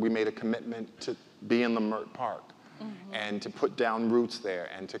 We made a commitment to be in the Mert Park and to put down roots there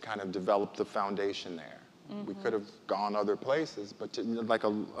and to kind of develop the foundation there. We could have gone other places, but like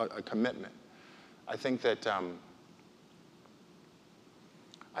a commitment. I think that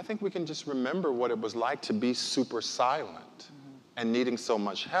I think we can just remember what it was like to be super silent and needing so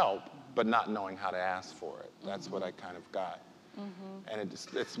much help, but not knowing how to ask for it. That's what I kind of got. And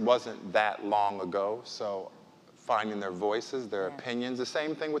it wasn't that long ago, so finding their voices, their opinions, the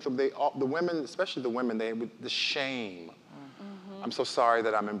same thing with the women, especially the women, the shame. I'm so sorry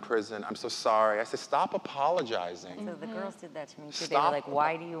that I'm in prison. I'm so sorry. I said, stop apologizing. So the girls did that to me too. They were like,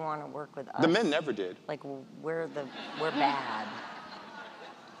 why do you want to work with us? The men never did. Like, we're bad.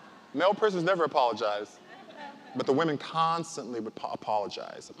 Male prisoners never apologize. But the women constantly would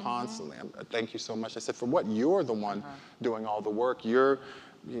apologize, constantly. Thank you so much. I said, for what? You're the one doing all the work.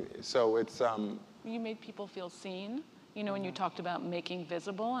 So it's... You made people feel seen, and you talked about making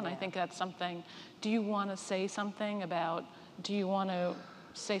visible, and I think that's something. Do you want to say something about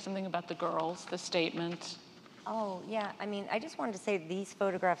the girls, the statement? Oh, yeah. I mean, I just wanted to say these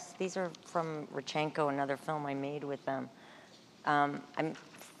photographs, these are from Rodchenko, another film I made with them.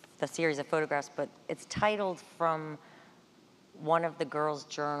 The series of photographs, but it's titled from one of the girls'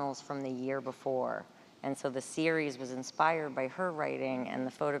 journals from the year before. And so the series was inspired by her writing, and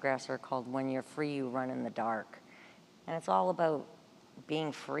the photographs are called When You're Free, You Run in the Dark. And it's all about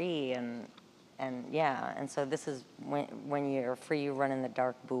being free, and so this is when you're free, you run in the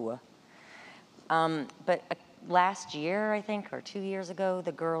dark, bua. But last year, I think, or 2 years ago,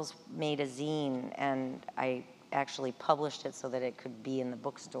 the girls made a zine, and I actually published it so that it could be in the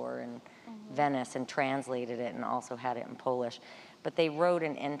bookstore in Venice, and translated it and also had it in Polish. But they wrote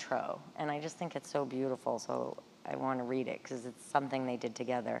an intro, and I just think it's so beautiful, so I want to read it because it's something they did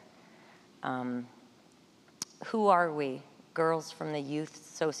together. Who are we? Girls from the Youth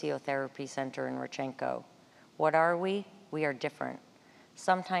Sociotherapy Center in Rodchenko. What are we? We are different.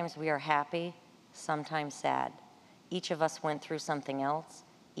 Sometimes we are happy, sometimes sad. Each of us went through something else.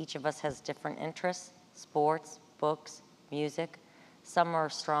 Each of us has different interests, sports, books, music. Some are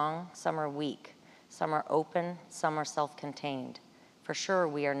strong, some are weak. Some are open, some are self-contained. For sure,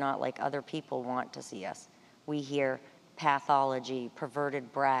 we are not like other people want to see us. We hear pathology,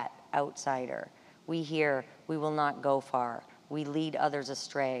 perverted brat, outsider. We hear we will not go far. We lead others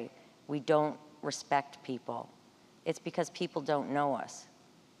astray. We don't respect people. It's because people don't know us.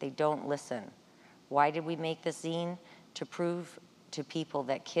 They don't listen. Why did we make this zine? To prove to people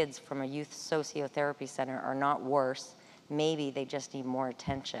that kids from a youth sociotherapy center are not worse. Maybe they just need more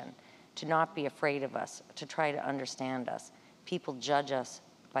attention. To not be afraid of us, to try to understand us. People judge us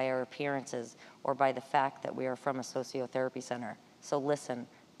by our appearances or by the fact that we are from a sociotherapy center. So listen,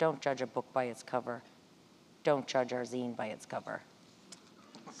 don't judge a book by its cover. Don't judge our zine by its cover.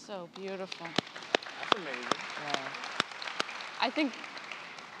 So beautiful. That's amazing. Yeah. I think,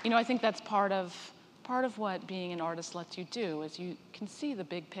 I think that's part of what being an artist lets you do, is you can see the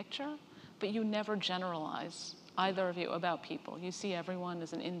big picture, but you never generalize, either of you, about people. You see everyone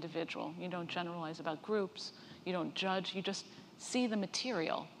as an individual. You don't generalize about groups. You don't judge. You just see the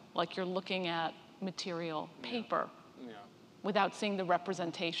material, like you're looking at material paper, without seeing the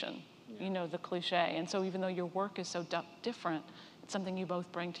representation, the cliche. And so even though your work is so different, it's something you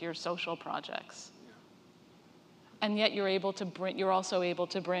both bring to your social projects. And yet you're also able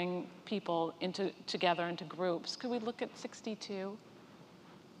to bring people together into groups. Could we look at 62?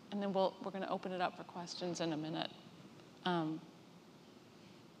 And then we're going to open it up for questions in a minute.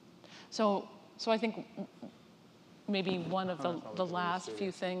 So I think maybe one of the last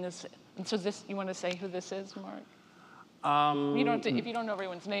few things. And so you want to say who this is, Mark? If you don't know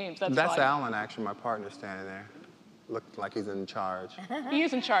everyone's names, that's fine. That's Alan, actually, my partner standing there. Looked like he's in charge. He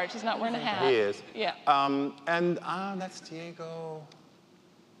is in charge. He's not wearing a hat. He is. Yeah. And that's Diego.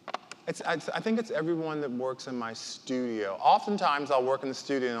 I think it's everyone that works in my studio. Oftentimes, I'll work in the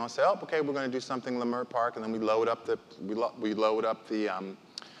studio and I'll say, "Oh, okay, we're going to do something Leimert Park," and then we load up the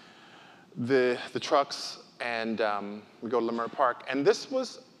trucks and we go to Leimert Park. And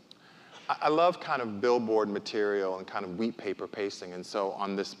I love kind of billboard material and kind of wheat paper pasting. And so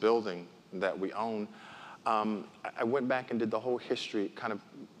on this building that we own, I went back and did the whole history, kind of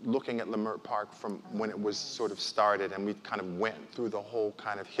looking at Leimert Park from when it was sort of started, and we kind of went through the whole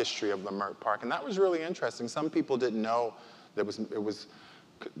kind of history of Leimert Park, and that was really interesting. Some people didn't know that it was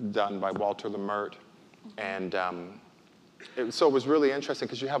done by Walter Leimert, and so it was really interesting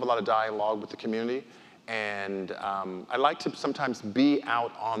because you have a lot of dialogue with the community, and I like to sometimes be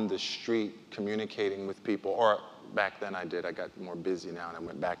out on the street communicating with people, or back then I did. I got more busy now, and I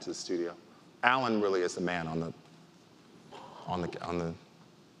went back to the studio. Alan really is the man on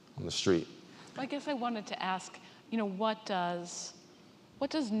the street. I guess I wanted to ask, what does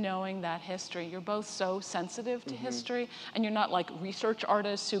knowing that history? You're both so sensitive to history, and you're not like research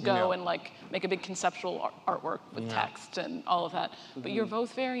artists who go and like make a big conceptual artwork with text and all of that. But you're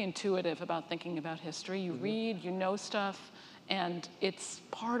both very intuitive about thinking about history. You read, you know stuff, and it's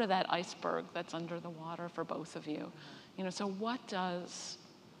part of that iceberg that's under the water for both of you. So what does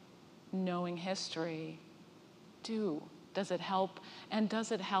knowing history do? Does it help? And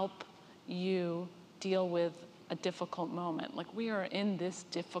does it help you deal with a difficult moment? Like, we are in this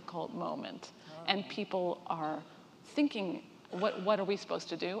difficult moment, and people are thinking, what are we supposed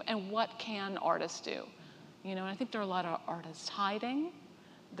to do? And what can artists do? And I think there are a lot of artists hiding.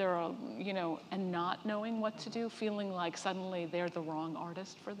 There are, and not knowing what to do, feeling like suddenly they're the wrong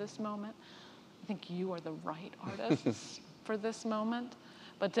artist for this moment. I think you are the right artists for this moment.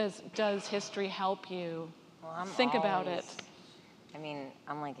 But does history help you think about it? I mean,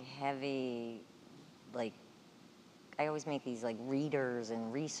 I'm like heavy, like, I always make these like readers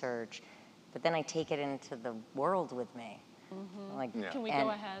and research, but then I take it into the world with me. Can we go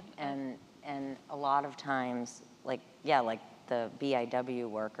ahead? And a lot of times, like the BIW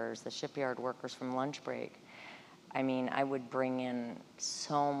workers, the shipyard workers from lunch break, I mean, I would bring in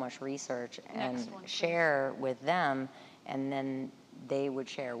so much research and share with them, and then they would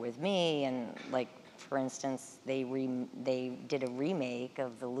share with me. And like, for instance, they did a remake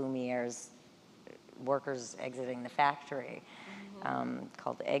of the Lumiere's workers exiting the factory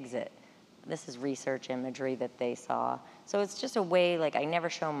called Exit. This is research imagery that they saw. So it's just a way, like, I never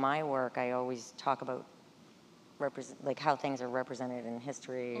show my work. I always talk about like how things are represented in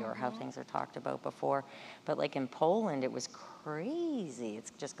history or how things are talked about before. But like in Poland, it was crazy.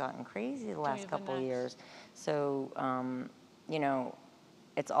 It's just gotten crazy the last couple of years. So,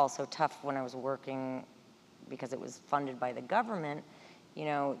 it's also tough when I was working, because it was funded by the government,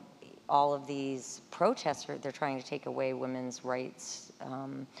 all of these protests, they're trying to take away women's rights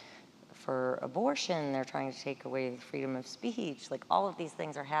for abortion. They're trying to take away freedom of speech. Like, all of these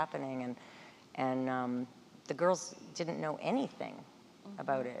things are happening, and the girls didn't know anything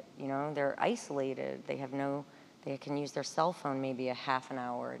about it. They're isolated. They can use their cell phone maybe a half an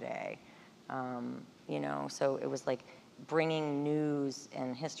hour a day. So it was like bringing news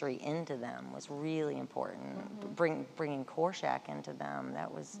and history into them was really important. Bringing Korshak into them,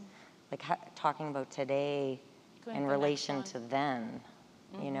 that was like talking about today in relation to then,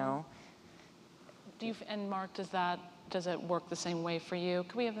 And Mark, does it work the same way for you?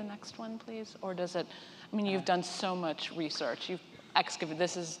 Can we have the next one, please? Or does it, you've done so much research. You've excavated,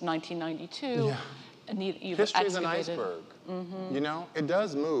 this is 1992. Yeah. History is an iceberg. It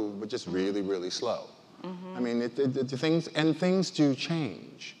does move, but just really, really slow. I mean, things do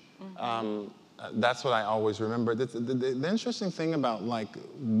change. That's what I always remember. The interesting thing about like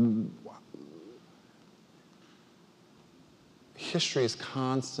history is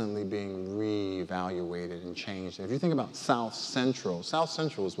constantly being reevaluated and changed. And if you think about South Central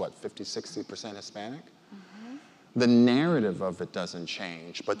is what, 50, 60% Hispanic? The narrative of it doesn't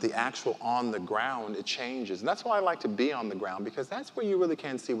change, but the actual on the ground, it changes. And that's why I like to be on the ground, because that's where you really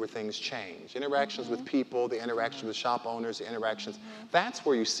can see where things change. Interactions with people, the interactions with shop owners, the interactions, that's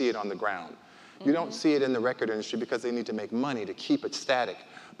where you see it on the ground. You don't see it in the record industry because they need to make money to keep it static.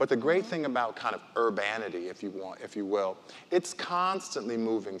 But the great thing about kind of urbanity, if you will, it's constantly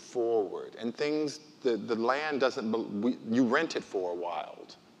moving forward. And things, the land doesn't, you rent it for a while.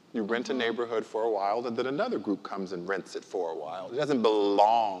 You rent a neighborhood for a while, and then another group comes and rents it for a while. It doesn't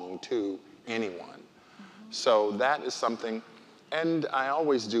belong to anyone. So that is something, and I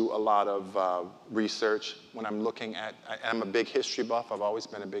always do a lot of research when I'm looking at, I'm a big history buff. I've always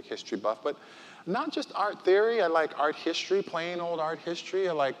been a big history buff, but not just art theory. I like art history, plain old art history.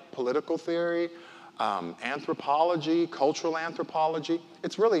 I like political theory, anthropology, cultural anthropology.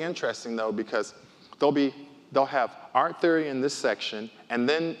 It's really interesting, though, because they'll have art theory in this section, and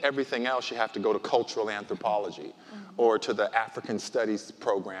then everything else you have to go to cultural anthropology or to the African studies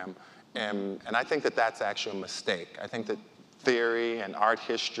program. And I think that that's actually a mistake. I think that theory and art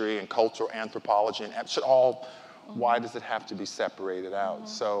history and cultural anthropology and should all, why does it have to be separated out?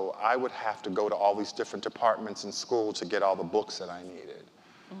 So I would have to go to all these different departments in school to get all the books that I needed.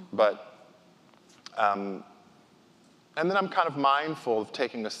 But, and then I'm kind of mindful of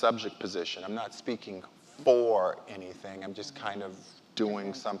taking a subject position. I'm not speaking for anything. I'm just kind of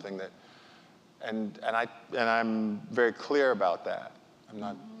doing something that, and I'm very clear about that.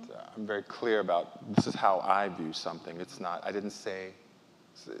 I'm very clear about this is how I view something. It's not, I didn't say,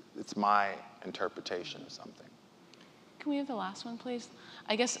 it's my interpretation of something. Can we have the last one, please?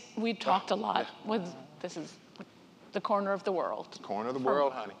 I guess we talked a lot with, this is the corner of the world. Corner of the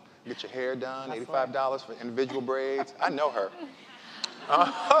world, honey. Get your hair done, $85 for individual braids. I know her.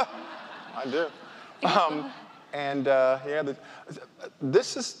 I do.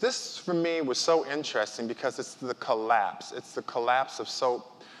 This for me was so interesting because it's the collapse. It's the collapse of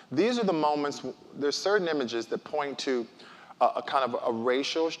these are the moments, there's certain images that point to a kind of a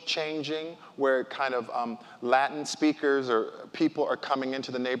racial changing where kind of Latin speakers or people are coming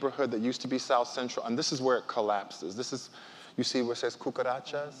into the neighborhood that used to be South Central, and this is where it collapses. This is, you see where it says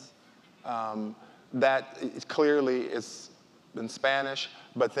cucarachas? That clearly is in Spanish,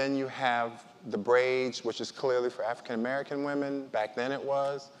 but then you have the braids, which is clearly for African-American women. Back then it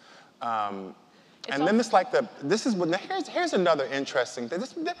was. And then it's like here's another interesting thing.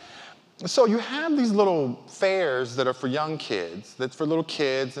 So you have these little fairs that are for young kids, that's for little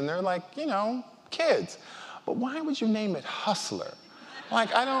kids, and they're like, you know, kids. But why would you name it Hustler?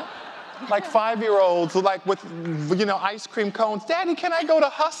 Like, I don't, like 5-year-olds like with, you know, ice cream cones. Daddy, can I go to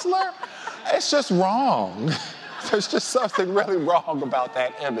Hustler? It's just wrong. There's just something really wrong about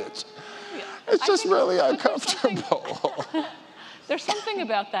that image. It's just really uncomfortable. There's something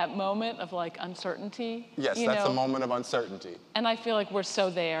about that moment of like uncertainty. Yes, that's a moment of uncertainty. And I feel like we're so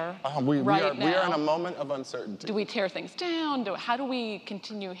there we right now. We are in a moment of uncertainty. Do we tear things down? How do we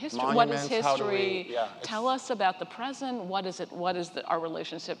continue history? Monuments, what is history? Tell us about the present. What is it? What is our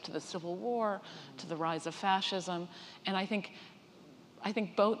relationship to the Civil War, to the rise of fascism? And I think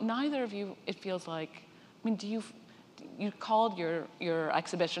neither of you, it feels like, I mean, you called your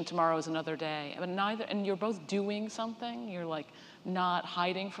exhibition Tomorrow is Another Day, but and you're both doing something. You're like not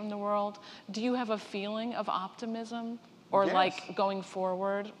hiding from the world. Do you have a feeling of optimism or like going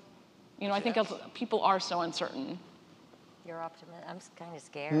forward? You know, I think people are so uncertain. You're optimistic. I'm kind of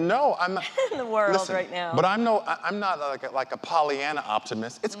scared. No, I'm not. In the world right now. But I'm not like a Pollyanna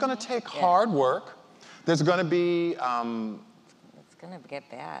optimist. It's going to take hard work. There's going to be. It's going to get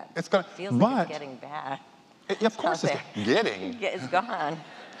bad. It's going. Feels like it's getting bad. Of course, it's getting. It's gone.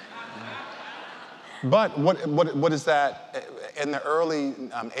 But what is that? In the early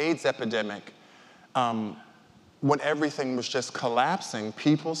AIDS epidemic, when everything was just collapsing,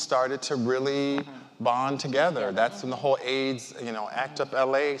 people started to really bond together. That's when the whole AIDS, ACT UP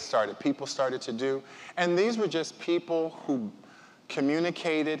LA started. People started to do, and these were just people who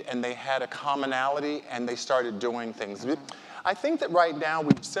communicated and they had a commonality and they started doing things. I think that right now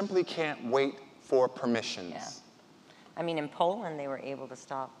we simply can't wait for permissions. Yeah. I mean, in Poland, they were able to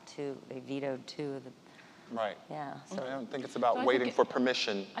stop they vetoed 2 of the. Right. Yeah. So I don't think it's about waiting for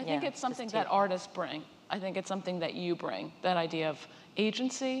permission. I think it's something that artists bring. I think it's something that you bring, that idea of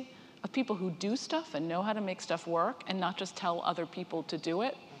agency, of people who do stuff and know how to make stuff work and not just tell other people to do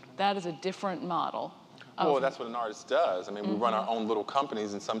it. That is a different model Well, that's what an artist does. I mean, we run our own little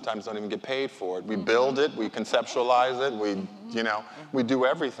companies and sometimes don't even get paid for it. We build it, we conceptualize it, we do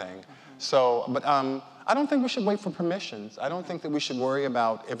everything. So, but I don't think we should wait for permissions. I don't think that we should worry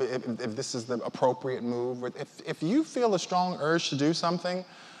about if this is the appropriate move. If you feel a strong urge to do something,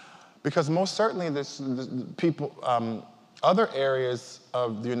 because most certainly other areas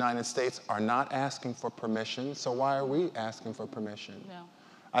of the United States are not asking for permission, so why are we asking for permission? No.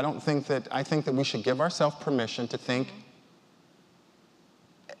 I think that we should give ourselves permission to think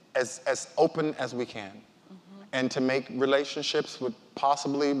as open as we can, and to make relationships with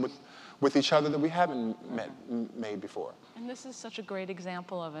each other that we haven't made before. And this is such a great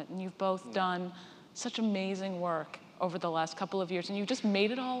example of it, and you've both done such amazing work over the last couple of years, and you just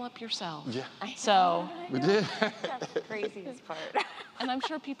made it all up yourself. Yeah. So We did. That's the craziest part. And I'm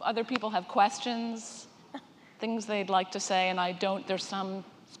sure other people have questions, things they'd like to say, and there's some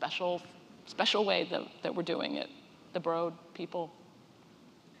special way that we're doing it, the Broad people.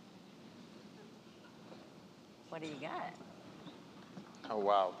 What do you got? Oh,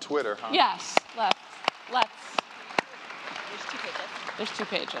 wow. Twitter, huh? Yes, let's. There's 2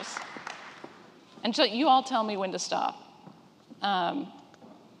 pages. And so you all tell me when to stop. Well,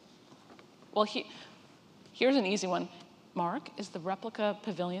 here's an easy one. Mark, is the replica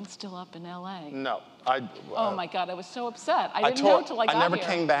pavilion still up in LA? No. Oh my God, I was so upset. I didn't know until I got here. I never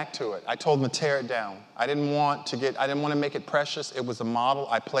came back to it. I told them to tear it down. I didn't want to make it precious. It was a model.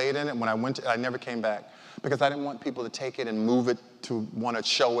 I played in it. When I never came back because I didn't want people to take it and move it to want to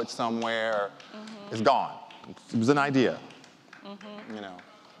show it somewhere. It's gone. It was an idea,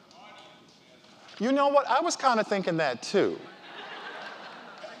 You know what? I was kind of thinking that too.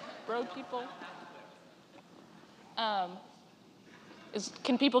 Broad people?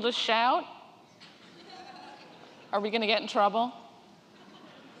 Can people just shout? Are we going to get in trouble?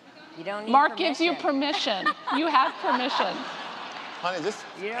 You don't need Mark permission. gives you permission. You have permission. Honey, just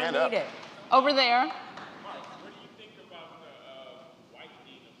You don't stand need up. it. Over there. What do you think about the whitening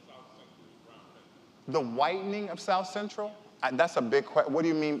of South Central Brown? The whitening of South Central? That's a big question. What do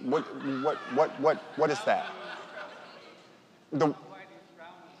you mean? What is that?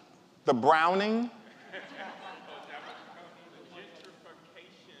 The browning?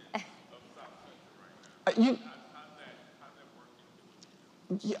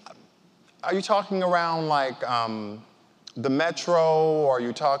 Yeah. Are you talking around like the Metro, or are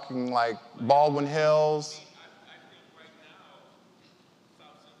you talking like Baldwin Hills? I think right now,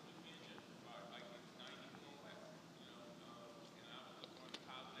 South Central being gentrified, like it's 94 West, and I was just wondering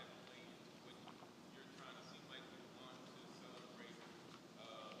how that relates to what you're trying to seem like you want to celebrate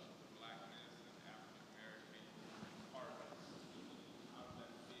Blackness and African American artists. How does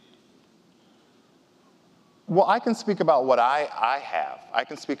that fit in? Well, I can speak about what I have. I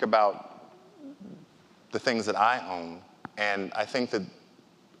can speak about the things that I own. And I think that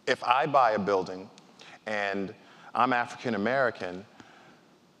if I buy a building and I'm African American,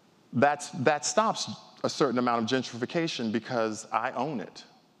 that stops a certain amount of gentrification because I own it.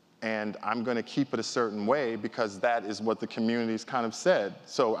 And I'm going to keep it a certain way because that is what the community's kind of said.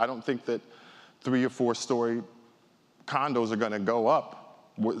 So I don't think that 3 or 4 story condos are going to go up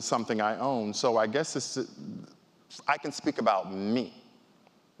with something I own. So I guess I can speak about me,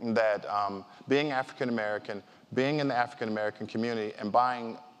 that being African American, being in the African American community and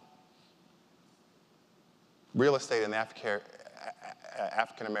buying real estate in the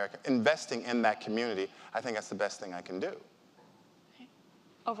African American, investing in that community, I think that's the best thing I can do.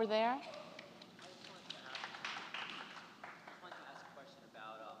 Over there.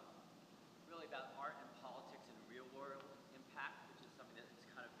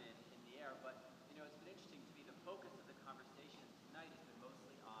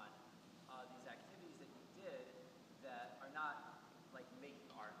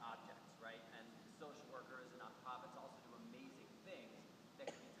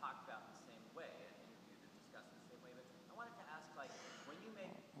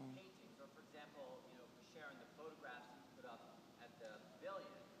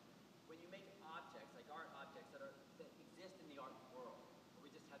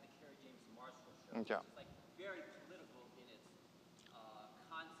 Okay. It's like very political in its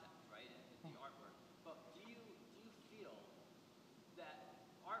concept, right, in the artwork. But do you feel that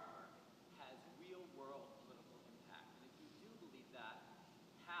artwork has real-world political impact? And if you do believe that,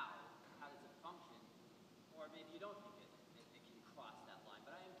 how does it function? Or maybe you don't think it can cross that line.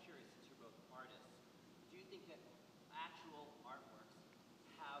 But I am curious, since you're both artists, do you think that actual artworks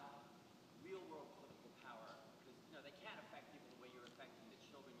have real-world political power? Because they can't affect people the way you're affecting the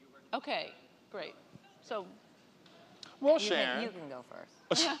children you were. Okay. Great. So, well, Sharon, you can go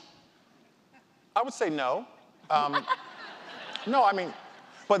first. I would say no. No, I mean,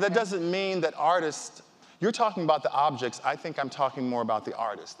 but that doesn't mean that artists, you're talking about the objects. I think I'm talking more about the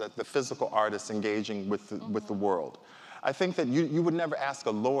artist, the physical artist engaging with the world. I think that you would never ask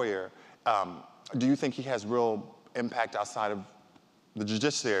a lawyer, do you think he has real impact outside of the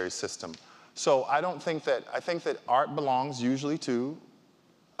judiciary system? So I think that art belongs usually to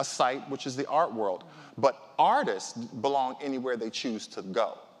a site, which is the art world. But artists belong anywhere they choose to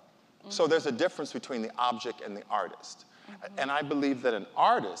go. So there's a difference between the object and the artist. And I believe that an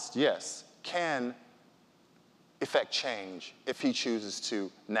artist, yes, can effect change if he chooses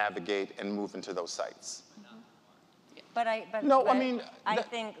to navigate and move into those sites. But I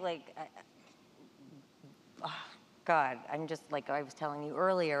think, like, oh, God, I'm just, like I was telling you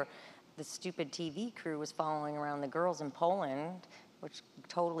earlier, the stupid TV crew was following around the girls in Poland, which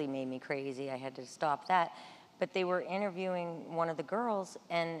totally made me crazy. I had to stop that. But they were interviewing one of the girls,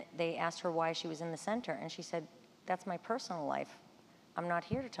 and they asked her why she was in the center, and she said, that's my personal life. I'm not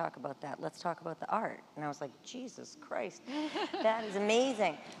here to talk about that. Let's talk about the art. And I was like, Jesus Christ, that is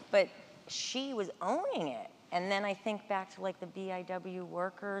amazing. But she was owning it. And then I think back to like the BIW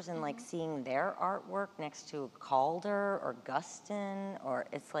workers and like seeing their artwork next to Calder or Guston, or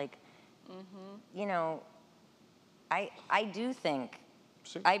it's like, you know, I do think,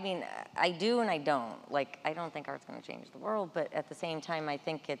 I mean, I do and I don't. Like, I don't think art's gonna change the world, but at the same time, I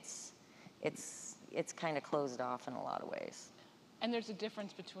think it's kind of closed off in a lot of ways. And there's a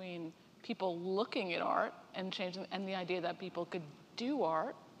difference between people looking at art and changing, and the idea that people could do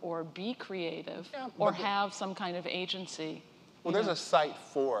art or be creative or have some kind of agency. Well, there's a site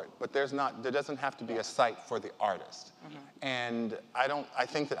for it, but there doesn't have to be a site for the artist. And I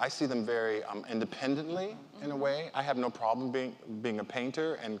think that I see them very independently in a way. I have no problem being a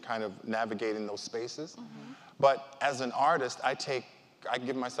painter and kind of navigating those spaces. But as an artist, I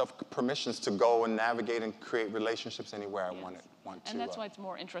give myself permissions to go and navigate and create relationships anywhere I want to. And that's why it's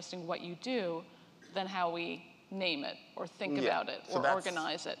more interesting what you do than how we name it or think about it or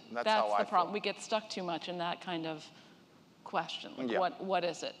organize it. That's the problem. We get stuck too much in that kind of question. Like what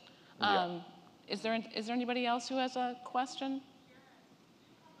is it? Is there anybody else who has a question?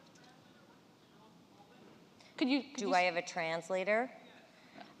 Do I have a translator?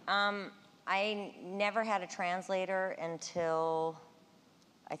 I never had a translator until,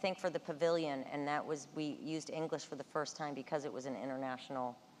 I think, for the pavilion, and that was, we used English for the first time because it was an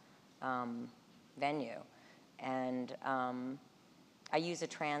international venue. And I use a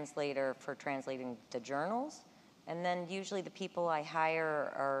translator for translating the journals, and then usually the people I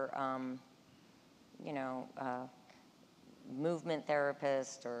hire are, you know, movement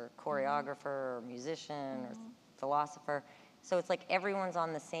therapist or choreographer or musician or philosopher. So it's like everyone's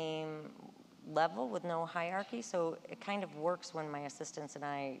on the same level with no hierarchy, so it kind of works when my assistants and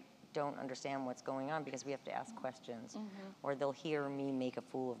I don't understand what's going on because we have to ask questions, or they'll hear me make a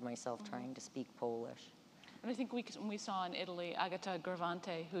fool of myself trying to speak Polish. And I think we saw in Italy, Agata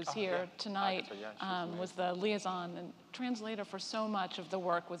Gravante, who's here tonight, was the liaison and translator for so much of the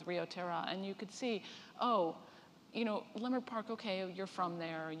work with Rio Terra. And you could see, oh, you know, Leimert Park, okay, you're from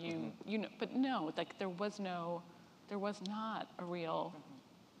there, you know, but no, like there was not a real,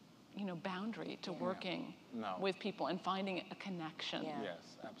 you know, boundary to working with people and finding a connection.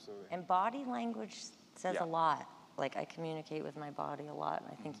 Yes, absolutely. And body language says a lot. Like, I communicate with my body a lot,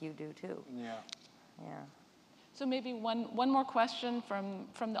 and I think you do too. Yeah. So maybe one more question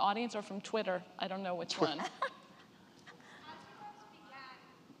from the audience or from Twitter. I don't know which one.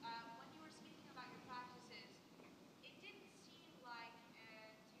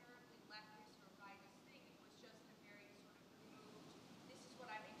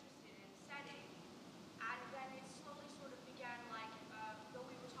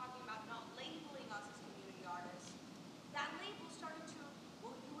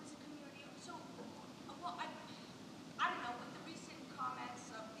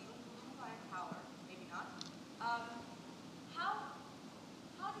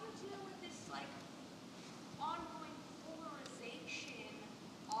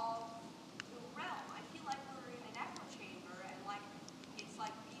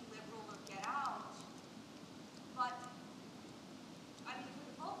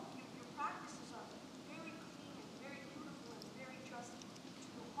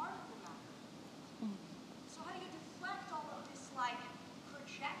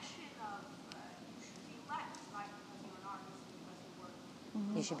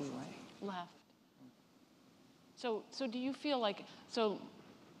 You should be left. So do you feel like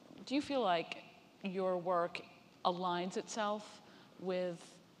your work aligns itself with,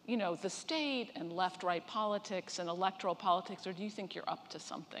 you know, the state and left-right politics and electoral politics, or do you think you're up to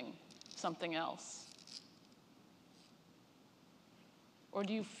something something else? Or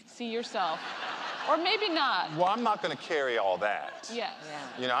do you see yourself, or maybe not? Well, I'm not going to carry all that. Yes.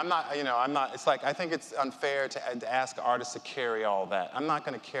 Yeah. I'm not, it's like, I think it's unfair to ask artists to carry all that. I'm not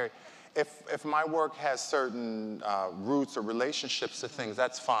going to carry, if my work has certain roots or relationships to things,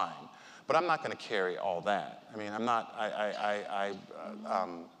 that's fine. But I'm not going to carry all that. I mean, I'm not,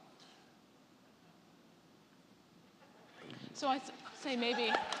 So I say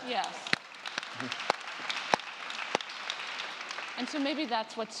maybe, yes. And so maybe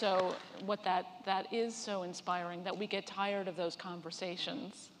that's what that is so inspiring, that we get tired of those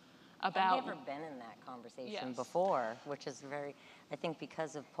conversations about. I've never been in that conversation Yes. before, which is very, I think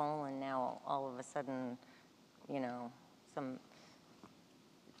because of Poland now, all of a sudden, some.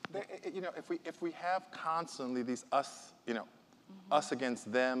 If we have constantly these us, us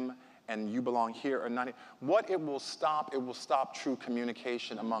against them, and you belong here or not here, what it will stop true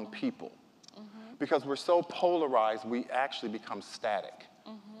communication among people. Because we're so polarized, we actually become static.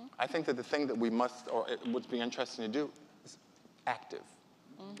 I think that the thing that we must, or it would be interesting to do, is active.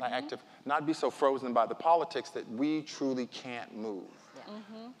 Not be so frozen by the politics that we truly can't move.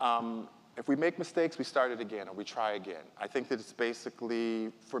 If we make mistakes, we start it again, or we try again. I think that it's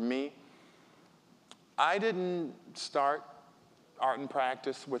basically, for me, I didn't start art and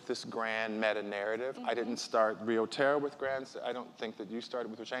practice with this grand meta-narrative. I didn't start Rio Terra with grand, I don't think that you started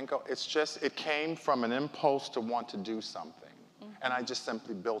with Rochenko. It's just, it came from an impulse to want to do something. And I just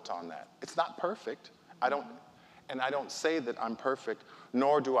simply built on that. It's not perfect. I don't say that I'm perfect,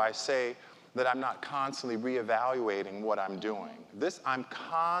 nor do I say that I'm not constantly reevaluating what I'm doing. I'm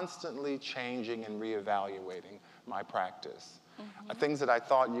constantly changing and reevaluating my practice. Things that I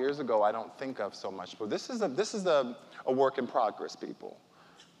thought years ago I don't think of so much. But this is a work in progress, people.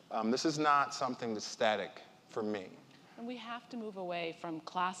 This is not something that's static for me. And we have to move away from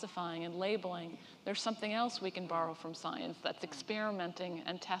classifying and labeling. There's something else we can borrow from science that's experimenting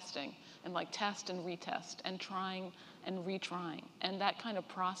and testing, and like test and retest and trying and retrying. And that kind of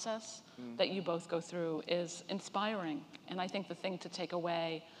process that you both go through is inspiring. And I think the thing to take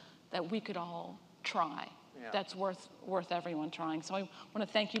away that we could all try, that's worth everyone trying. So I want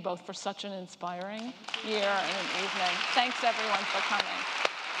to thank you both for such an inspiring year and an evening. Thanks everyone for coming.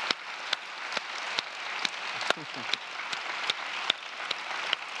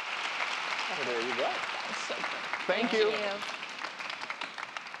 Well, there you go. So good. Thank you. Thank you.